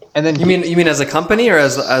 Mm-hmm. And then You mean as a company, or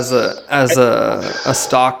as a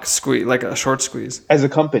stock squeeze, like a short squeeze? as a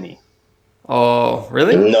company, Oh,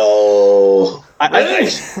 really? No,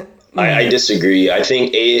 I I disagree. I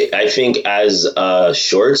think as a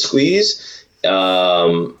short squeeze,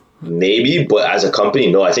 maybe, but as a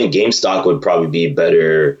company, no. I think GameStop would probably be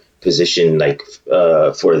better positioned, like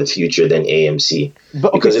for the future than AMC. But,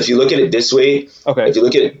 okay, Because if you look at it this way, Okay. if you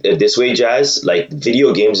look at it this way, Jazz, like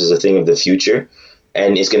video games is a thing of the future,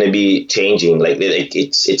 and it's going to be changing. Like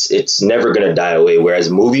it's never going to die away.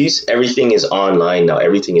 Whereas movies, everything is online now.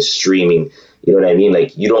 Everything is streaming. You know what I mean?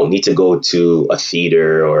 Like, you don't need to go to a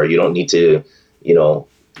theater, or you don't need to,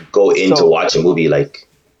 go in to watch a movie. Like,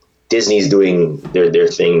 Disney's doing their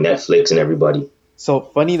thing, Netflix and everybody. So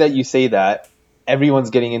funny that you say that. Everyone's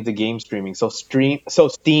getting into game streaming. So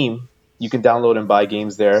Steam, you can download and buy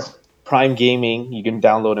games there. Prime Gaming, you can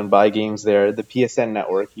download and buy games there. The PSN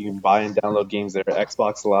network, you can buy and download games there.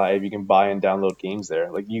 Xbox Live, you can buy and download games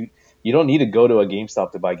there. Like, you don't need to go to a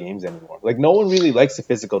GameStop to buy games anymore. Like, no one really likes a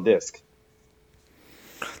physical disc.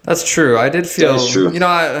 That's true. I did feel, That is true.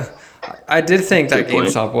 I did think that Good point.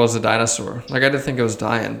 GameStop was a dinosaur. Like, I did think it was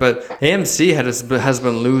dying, but AMC has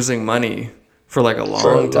been losing money for like a long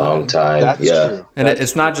For a time. long time. That's yeah. true. And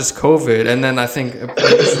it's not just COVID. And then I think it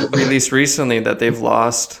was released recently that they've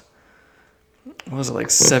lost, what was it, like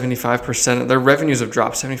 75%? Their revenues have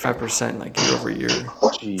dropped 75% like year over year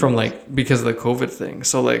from like, because of the COVID thing.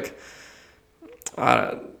 So like,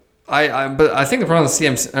 but I think the problem with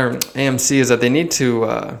AMC is that they need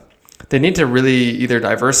to really either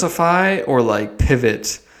diversify or like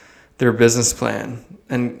pivot their business plan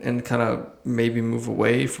and kind of maybe move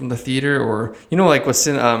away from the theater, or like what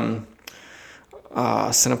Cineplex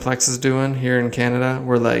is doing here in Canada,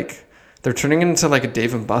 where like they're turning it into like a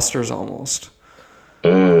Dave and Buster's almost.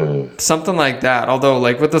 Something like that. Although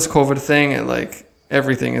like with this COVID thing, like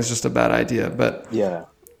everything is just a bad idea, but Yeah.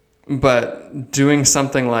 But doing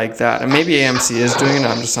something like that, and maybe AMC is doing it,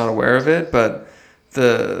 I'm just not aware of it, but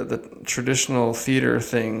the traditional theater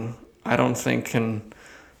thing, I don't think can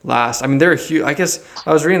last. I mean, they're huge. I guess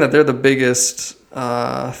I was reading that they're the biggest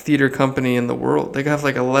theater company in the world. They have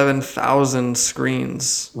like 11,000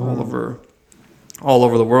 screens all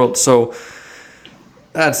over the world. So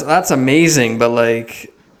that's amazing. But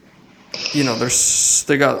like,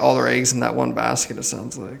 they got all their eggs in that one basket, it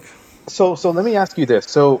sounds like. So let me ask you this.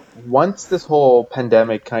 So once this whole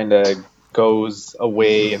pandemic kind of goes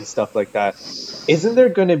away and stuff like that, isn't there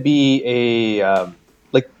going to be a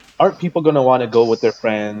aren't people going to want to go with their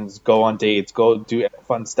friends, go on dates, go do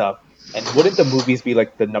fun stuff? And wouldn't the movies be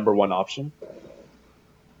like the number one option?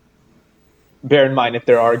 Bear in mind if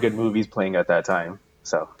there are good movies playing at that time.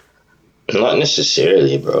 So Not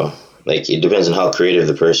necessarily, bro. Like, it depends on how creative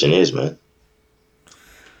the person is, man.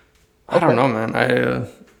 I don't know, man.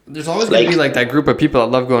 There's always going to be like that group of people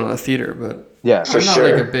that love going to the theater, but yeah, For I'm not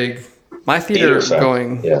sure. like a big my theater fan.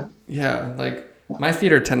 going. Yeah. Like my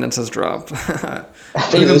theater attendance has dropped. it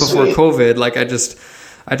Even this before way. COVID, like I just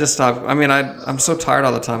stopped. I mean, I'm so tired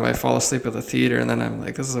all the time. I fall asleep at the theater, and then I'm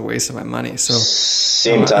like, this is a waste of my money. So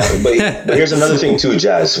Same time. But here's another thing too,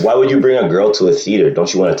 Jazz. Why would you bring a girl to a theater?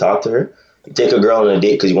 Don't you want to talk to her? You take a girl on a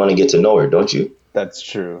date because you want to get to know her, don't you? that's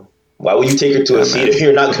true. Why would you take her to a theater?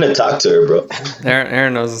 You're not going to talk to her, bro.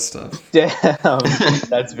 Aaron knows this stuff. Damn,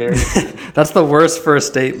 that's very That's the worst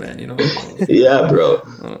first date, man. Yeah,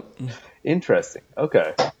 bro. interesting.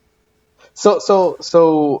 Okay,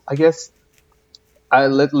 so I guess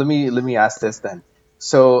let me ask this then.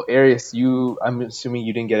 So Arius, I'm assuming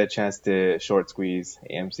you didn't get a chance to short squeeze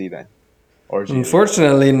AMC then, or did you?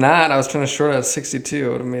 Unfortunately, not. I was trying to short at 62. I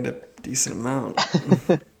would have made a decent amount.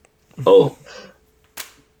 Oh.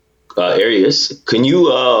 Arius, can you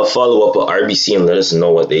follow up with RBC and let us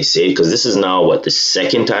know what they say? Because this is now, the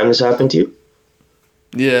second time this happened to you?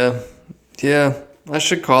 Yeah, I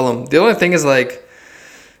should call them. The only thing is like,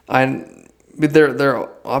 but their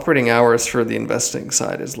operating hours for the investing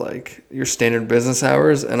side is like your standard business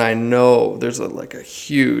hours, and I know there's like a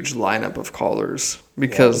huge lineup of callers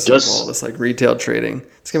because of all this like retail trading.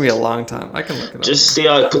 It's gonna be a long time. I can look it up. Just stay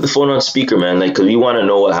out. Put the phone on speaker, man. Like, cause we want to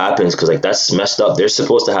know what happens. Cause like that's messed up. They're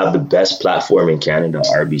supposed to have the best platform in Canada,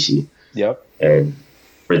 RBC. Yep. And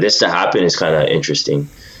for this to happen is kind of interesting.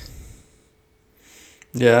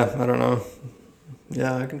 Yeah, I don't know.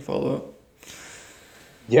 Yeah, I can follow it.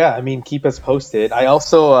 Yeah, I mean, keep us posted. I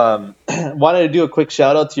also wanted to do a quick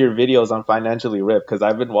shout out to your videos on Financially Ripped because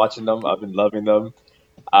I've been watching them. I've been loving them.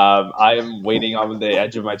 I am waiting on the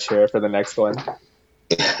edge of my chair for the next one.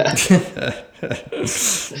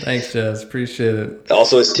 Thanks, Jazz. Appreciate it.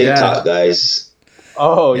 Also, it's TikTok, guys.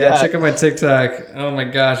 Oh yeah, check out my TikTok. Oh my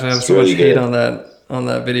gosh, I have It's so really much hate good. on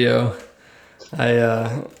that video.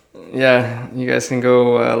 Yeah, you guys can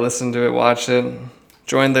go listen to it, watch it,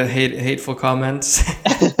 join the hateful comments.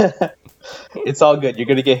 it's all good. You're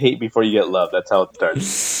gonna get hate before you get love. That's how it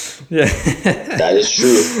starts. Yeah, That is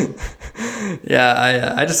true.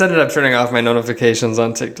 yeah. I just ended up turning off my notifications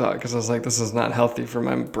on TikTok because I was like, this is not healthy for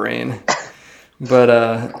my brain. But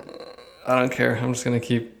I don't care. I'm just gonna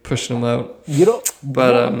keep pushing them out. You know,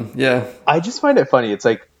 But yeah. I just find it funny. It's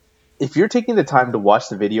like, if you're taking the time to watch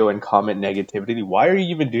the video and comment negativity, why are you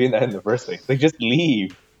even doing that in the first place? Like, just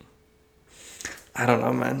leave. I don't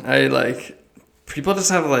know, man. I like people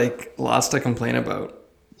just have like lots to complain about.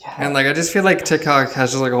 Yeah. And like I just feel like TikTok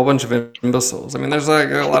has just like a whole bunch of imbeciles. I mean, there's like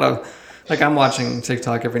a lot of like I'm watching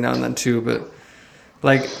TikTok every now and then too, but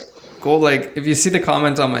like go like if you see the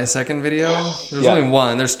comment on my second video, there's only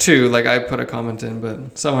one. There's two. Like I put a comment in,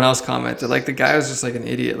 but someone else commented. Like the guy was just like an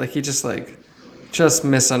idiot. Like he just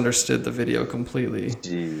misunderstood the video completely.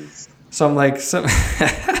 Jeez. So I'm like,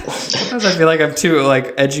 sometimes I feel like I'm too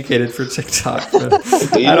like educated for TikTok. But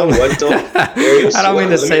You know what though? I don't mean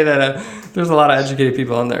to say that. There's a lot of educated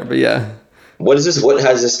people on there, but yeah. What is this? What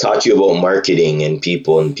has this taught you about marketing and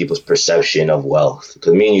people's perception of wealth?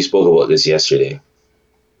 Because me and you spoke about this yesterday.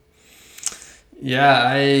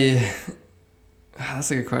 Yeah,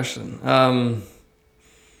 that's a good question.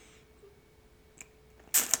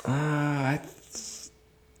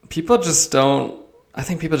 People just don't. I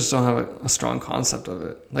think people just don't have a strong concept of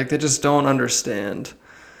it. Like they just don't understand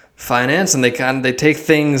finance, and they take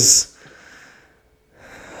things.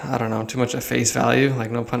 I don't know, too much at face value. Like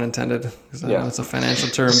no pun intended, because I know it's a financial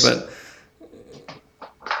term, but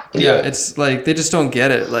yeah, it's like they just don't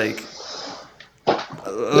get it. Like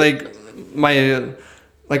my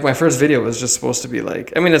first video was just supposed to be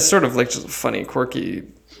like. I mean, it's sort of like just a funny, quirky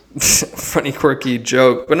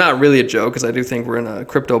joke, but not really a joke because I do think we're in a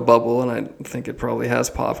crypto bubble, and I think it probably has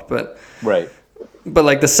popped. But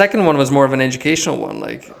like the second one was more of an educational one.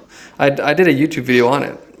 Like I did a YouTube video on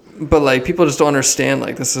it, but like people just don't understand.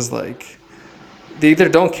 Like this is like they either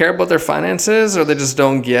don't care about their finances or they just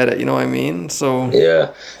don't get it. You know what I mean? So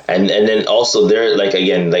yeah, and then also they're like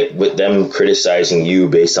again like with them criticizing you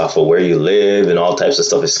based off of where you live and all types of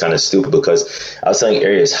stuff is kind of stupid because I was telling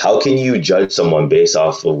Arius, how can you judge someone based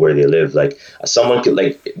off of where they live? Like someone could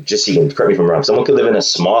like just you can correct me if I'm wrong. Someone could live in a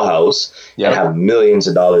small house and have millions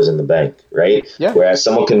of dollars in the bank, right? Yeah. Whereas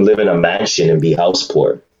someone can live in a mansion and be house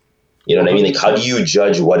poor. You know what I mean? Like how do you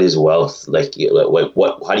judge what is wealth? Like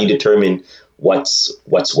what how do you determine what's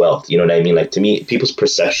wealth? You know what I mean? Like to me, people's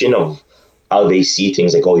perception of how they see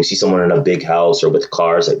things, like, oh, you see someone in a big house or with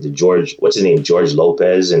cars, like what's his name? George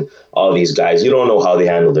Lopez and all these guys, you don't know how they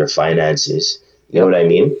handle their finances. You know what I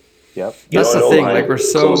mean? Yep. That's the thing. Like we're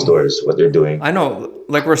so closed doors, what they're doing. I know,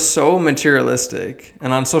 like we're so materialistic,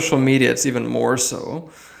 and on social media, it's even more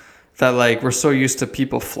so that like we're so used to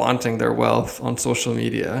people flaunting their wealth on social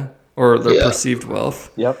media or their perceived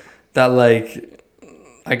wealth. Yep. That like.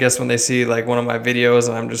 I guess when they see like one of my videos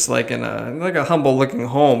and I'm just like in a humble looking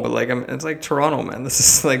home, but like it's like Toronto, man. This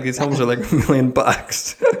is like these homes are like $1 million,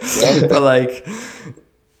 but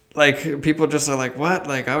like people just are like, what?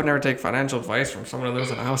 Like I would never take financial advice from someone who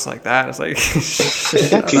lives in a house like that. It's like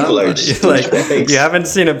people are just like you haven't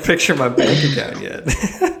seen a picture of my bank account yet.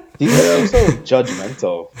 People are so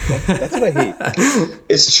judgmental. That's what I hate.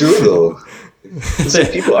 It's true though. It's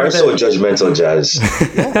like people are so judgmental, Jazz.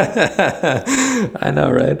 I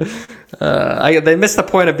know, right? They miss the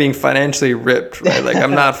point of being financially ripped, right? Like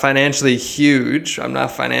I'm not financially huge. I'm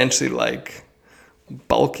not financially like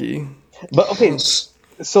bulky. But okay,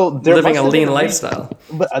 so they're living a lean lifestyle.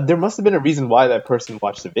 But there must have been a reason why that person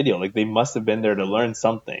watched the video. Like they must have been there to learn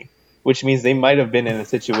something, which means they might have been in a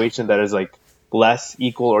situation that is like less,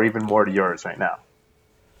 equal, or even more to yours right now.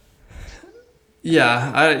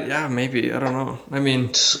 Yeah, maybe. I don't know. I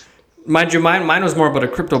mean, Mind you, mine was more about a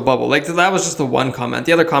crypto bubble. Like that was just the one comment.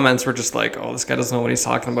 The other comments were just like, "Oh, this guy doesn't know what he's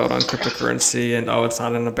talking about on cryptocurrency," and "Oh, it's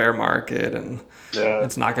not in a bear market," and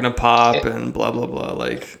 "It's not gonna pop," and blah blah blah.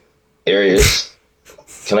 Like, Arius,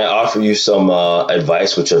 can I offer you some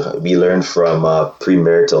advice which we learned from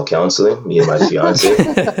premarital counseling? Me and my fiance.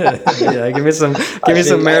 yeah, give me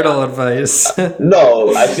some marital advice.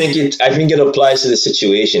 No, I think it applies to the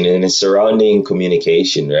situation and it's surrounding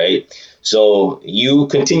communication, right? So you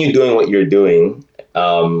continue doing what you're doing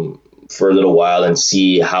for a little while and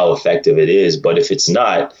see how effective it is. But if it's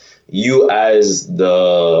not, you as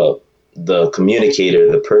the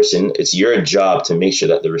communicator, the person, it's your job to make sure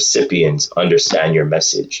that the recipients understand your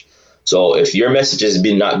message. So if your message is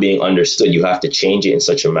not being understood, you have to change it in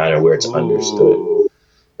such a manner where it's understood,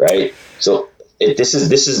 right? So this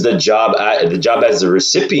is the job. The job as the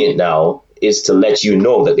recipient now is to let you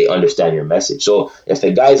know that they understand your message. So if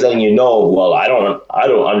the guy's letting you know, well, I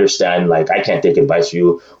don't understand, like I can't take advice from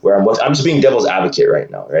you. I'm just being devil's advocate right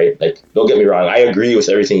now, right? Like, don't get me wrong, I agree with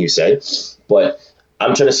everything you said, but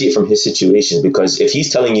I'm trying to see it from his situation, because if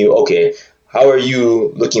he's telling you, okay, how are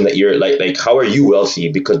you looking that you're like how are you wealthy?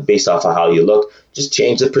 Because based off of how you look, just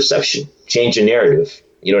change the perception, change the narrative.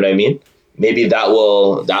 You know what I mean? Maybe that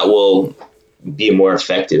will be more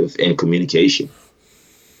effective in communication.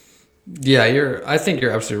 Yeah, I think you're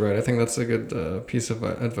absolutely right. I think that's a good piece of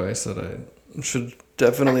advice that I should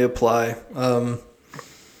definitely apply.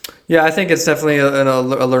 Yeah, I think it's definitely a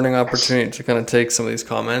learning opportunity to kind of take some of these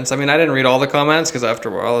comments. I mean, I didn't read all the comments because after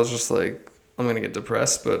a while I was just like, I'm going to get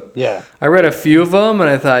depressed. But Yeah. I read a few of them and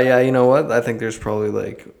I thought, yeah, you know what? I think there's probably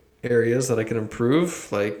like areas that I can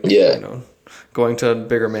improve, like, Yeah. you know, going to a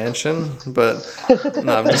bigger mansion. But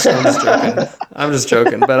no, I'm just joking. I'm just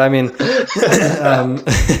joking. But I mean,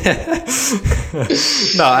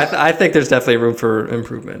 no, I think there's definitely room for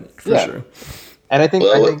improvement for sure. And I think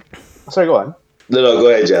sorry, go on. No, go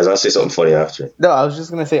ahead, Jazz. I'll say something funny after. No, I was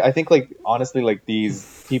just gonna say, I think like honestly, like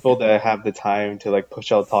these people that have the time to like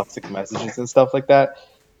push out toxic messages and stuff like that,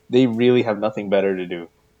 they really have nothing better to do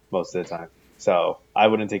most of the time. So I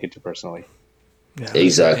wouldn't take it too personally. Yeah,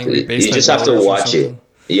 Exactly. You just have to watch it.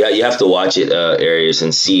 Yeah, you have to watch it, Arius,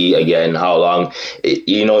 and see again how long.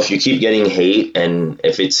 If you keep getting hate, and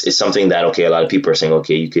if it's something that, okay, a lot of people are saying,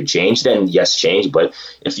 okay, you could change, then yes, change. But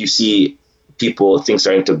if you see things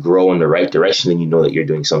starting to grow in the right direction, then you know that you're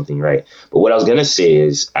doing something right. But what I was gonna say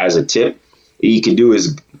is, as a tip, you could do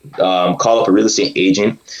is call up a real estate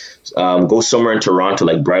agent. Go somewhere in Toronto,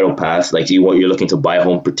 like Bridal Path, like you're looking to buy a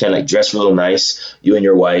home, pretend like dress real nice, you and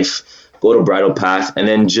your wife. Go to Bridal Path and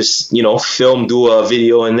then just, film, do a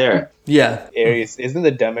video in there. Yeah. Arius, isn't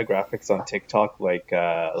the demographics on TikTok like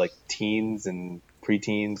teens and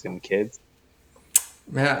preteens and kids?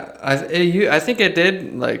 Yeah, I think it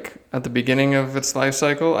did like at the beginning of its life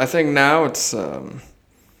cycle. I think now it's I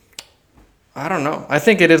don't know. I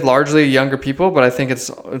think it is largely younger people, but I think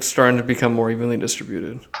it's starting to become more evenly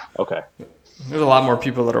distributed. Okay. There's a lot more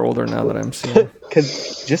people that are older now that I'm seeing.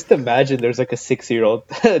 Because just imagine there's like a 6-year-old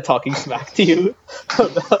talking smack to you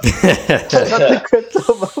about the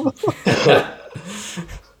crypto bubble.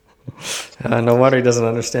 No wonder he doesn't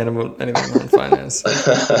understand about anything on finance.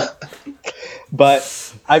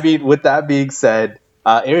 But I mean, with that being said,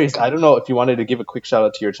 Arius, I don't know if you wanted to give a quick shout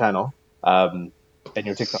out to your channel and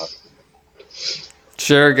your TikTok.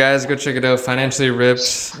 Sure, guys, go check it out. Financially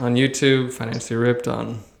Ripped on YouTube, Financially Ripped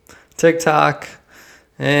on TikTok,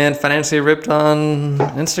 and Financially Ripped on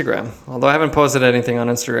Instagram. Although I haven't posted anything on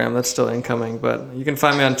Instagram, that's still incoming. But you can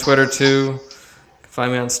find me on Twitter too. You can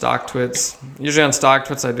find me on StockTwits. Usually on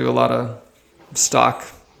StockTwits, I do a lot of stock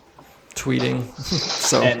tweeting.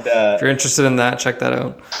 So if you're interested in that, check that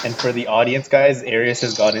out. And for the audience, guys, Arius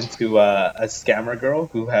has got into a scammer girl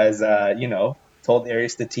who has, told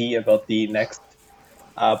Arius the tea about the next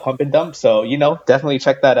pump and dump. So, definitely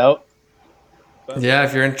check that out. Yeah,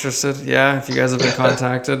 if you're interested. Yeah, if you guys have been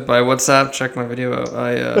contacted by WhatsApp, check my video out.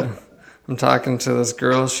 I'm talking to this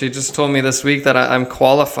girl. She just told me this week that I'm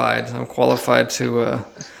qualified. I'm qualified to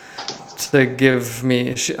give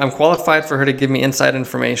me. I'm qualified for her to give me inside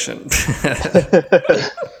information.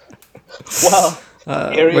 Well,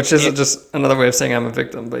 which is just another way of saying I'm a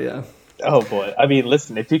victim. But yeah. Oh boy. I mean,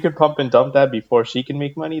 listen. If you can pump and dump that before she can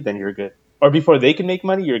make money, then you're good. Or before they can make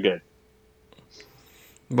money, you're good.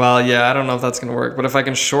 Well, yeah, I don't know if that's going to work, but if I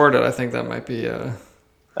can short it, I think that might be a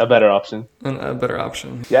better option. A better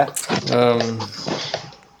option. Yeah. You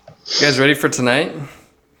guys ready for tonight?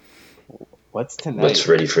 What's tonight? What's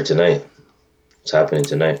ready for tonight? What's happening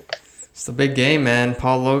tonight? It's the big game, man.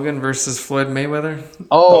 Paul Logan versus Floyd Mayweather.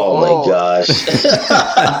 Oh my gosh.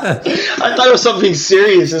 I thought it was something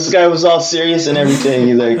serious. This guy was all serious and everything.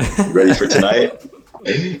 He's like, ready for tonight?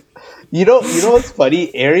 You know what's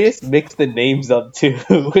funny? Arius mixed the names up too,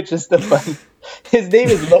 which is the funny. His name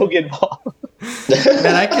is Logan Paul.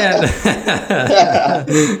 Man, I can't.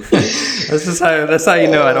 That's how you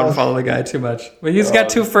know I don't follow the guy too much. But he's got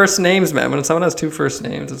two first names, man. When someone has two first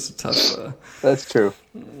names, it's a tough. That's true.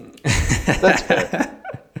 That's fair.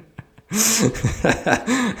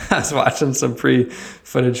 I was watching some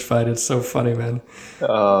pre-footage fight. It's so funny, man.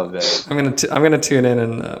 Oh man, I'm gonna tune in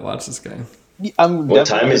and watch this guy. What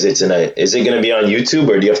time is it tonight? Is it gonna be on YouTube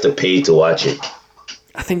or do you have to pay to watch it?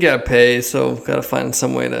 I think you gotta pay, so gotta find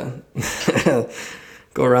some way to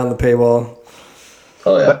go around the paywall.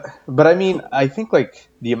 Oh yeah. But I mean, I think like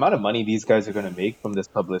the amount of money these guys are gonna make from this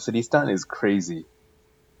publicity stunt is crazy.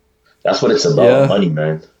 That's what it's about, Yeah. money,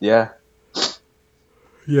 man. Yeah.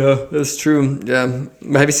 Yeah, that's true. Yeah,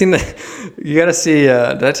 have you seen the? You gotta see.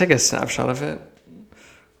 Did I take a snapshot of it?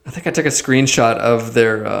 I think I took a screenshot of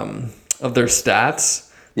their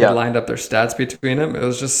stats. Yeah. They lined up their stats between them. It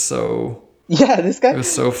was just so. Yeah, this guy. It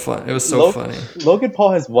was so fun. It was so funny. Logan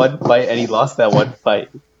Paul has one fight and he lost that one fight.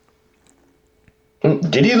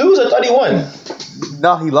 Did he lose? I thought he won.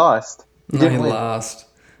 No, he lost. No, he didn't win. lost.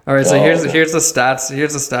 All right, so here's the stats.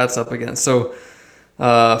 Here's the stats up again. So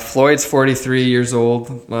Floyd's 43 years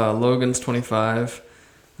old. Logan's 25.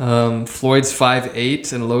 Floyd's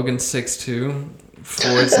 5'8" and Logan's 6'2".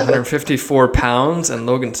 Floyd's 154 pounds and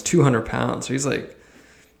Logan's 200 pounds. So he's like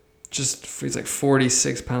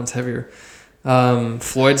 46 pounds heavier.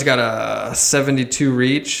 Floyd's got a 72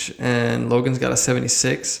 reach and Logan's got a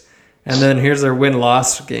 76. And then here's their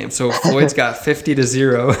win-loss game. So Floyd's got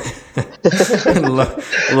 50-0, and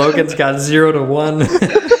Logan's got 0-1.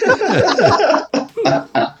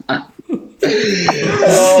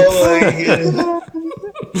 Oh my god.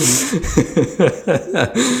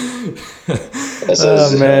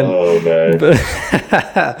 Oh man. Oh man. But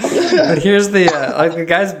here's the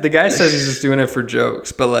the guy says he's just doing it for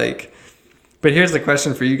jokes, but here's the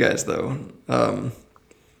question for you guys though.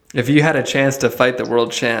 If you had a chance to fight the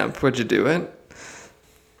world champ, would you do it?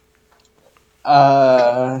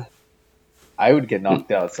 I would get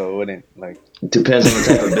knocked out, so it wouldn't like. Depends on the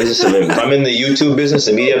type of business I'm in. If I'm in the YouTube business,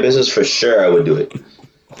 the media business, for sure I would do it.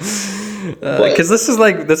 Because this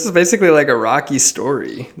is basically like a Rocky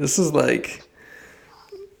story. This is like,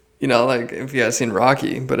 like if you guys seen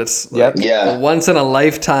Rocky, but it's like a once in a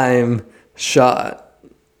lifetime shot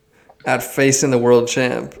at facing the world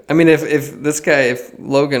champ. I mean, if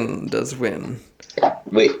Logan does win.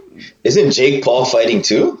 Wait, isn't Jake Paul fighting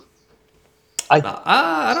too? I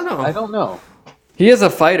don't know. I don't know. He is a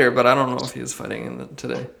fighter, but I don't know if he is fighting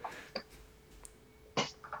today.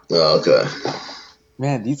 Oh, okay.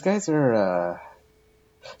 Man, these guys are.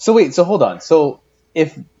 So hold on. So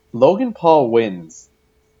if Logan Paul wins,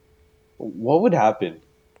 what would happen?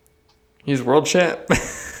 He's world champ.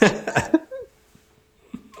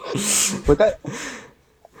 But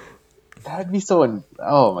that'd be so.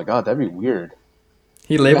 Oh my god, that'd be weird.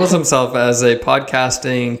 He labels himself as a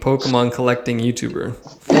podcasting, Pokemon collecting YouTuber.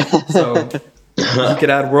 So you could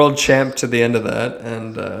add world champ to the end of that,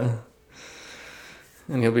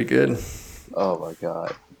 and he'll be good. Oh my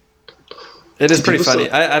god. It is pretty funny.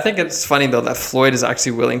 I think it's funny though that Floyd is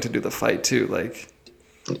actually willing to do the fight too. Like,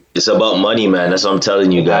 it's about money, man. That's what I'm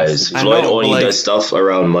telling you guys. Floyd only does stuff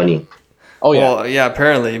around money. Oh yeah. Well, yeah,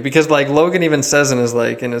 apparently, because like Logan even says in his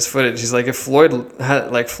footage, he's like, if Floyd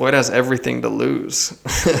has everything to lose.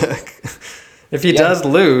 If he does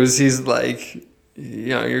lose, he's like,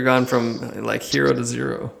 you're gone from like hero to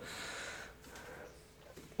zero.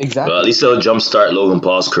 Exactly. Well, at least it'll jumpstart Logan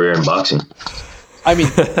Paul's career in boxing. I mean,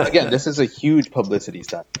 again, this is a huge publicity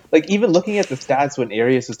stunt. Like, even looking at the stats when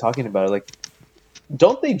Arius was talking about it, like,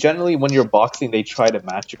 don't they generally, when you're boxing, they try to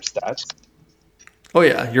match your stats? Oh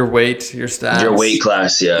yeah, your weight, your stats, Your weight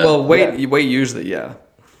class, yeah. Well, weight usually, yeah.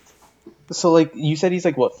 So, like, you said he's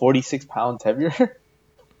like what, 46 pounds heavier?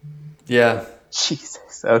 Yeah.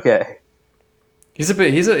 Jesus. Okay. He's a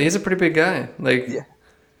pretty big guy. Like,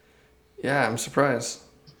 yeah, I'm surprised.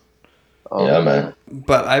 Oh, yeah, man.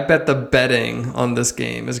 But I bet the betting on this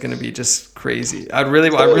game is going to be just crazy. I really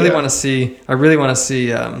want to see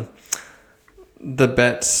the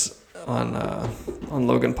bets on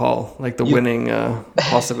Logan Paul, like the winning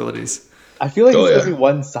possibilities. I feel like it's going to be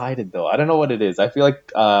one-sided, though. I don't know what it is. I feel like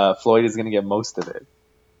Floyd is going to get most of it.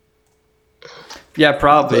 Yeah,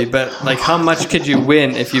 probably. But like, how much could you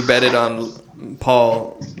win if you bet it on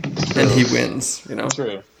Paul and he wins?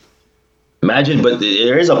 True. Imagine, but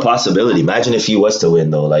there is a possibility. Imagine if he was to win,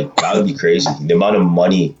 though. Like, that would be crazy. The amount of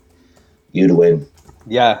money you'd win.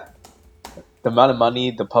 Yeah. The amount of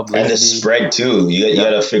money, the publicity. And the spread, too. You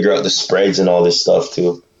got to figure out the spreads and all this stuff,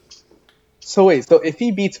 too. So wait, so if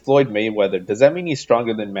he beats Floyd Mayweather, does that mean he's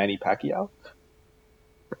stronger than Manny Pacquiao?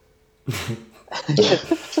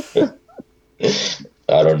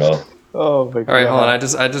 I don't know. Oh my god. All right, hold on. I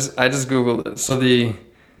just googled it.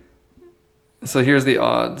 So here's the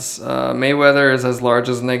odds. Mayweather is as large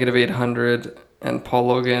as -800, and Paul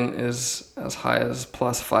Logan is as high as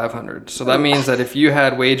 +500. So that means that if you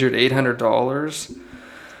had wagered $800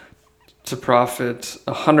 to profit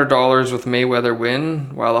 $100 with Mayweather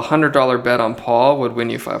win, while a $100 bet on Paul would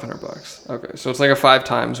win you $500. Okay, so it's like a 5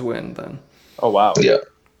 times win then. Oh wow. Yeah.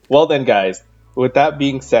 Well then, guys, with that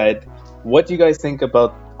being said, what do you guys think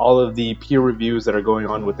about all of the peer reviews that are going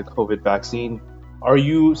on with the COVID vaccine? Are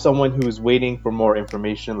you someone who is waiting for more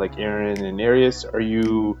information like Aaron and Arius? Are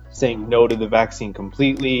you saying no to the vaccine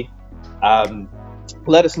completely?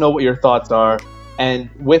 Let us know what your thoughts are.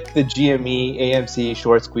 And with the GME AMC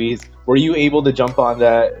short squeeze, were you able to jump on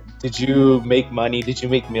that? Did you make money? Did you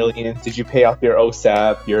make millions? Did you pay off your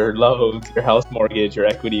OSAP, your loans, your house mortgage, your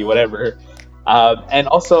equity, whatever? And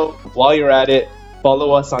also, while you're at it,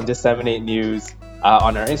 follow us on Disseminate News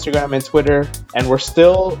on our Instagram and Twitter. And we're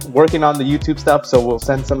still working on the YouTube stuff, so we'll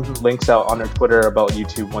send some links out on our Twitter about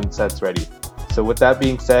YouTube once that's ready. So with that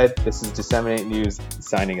being said, this is Disseminate News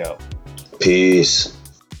signing out. Peace.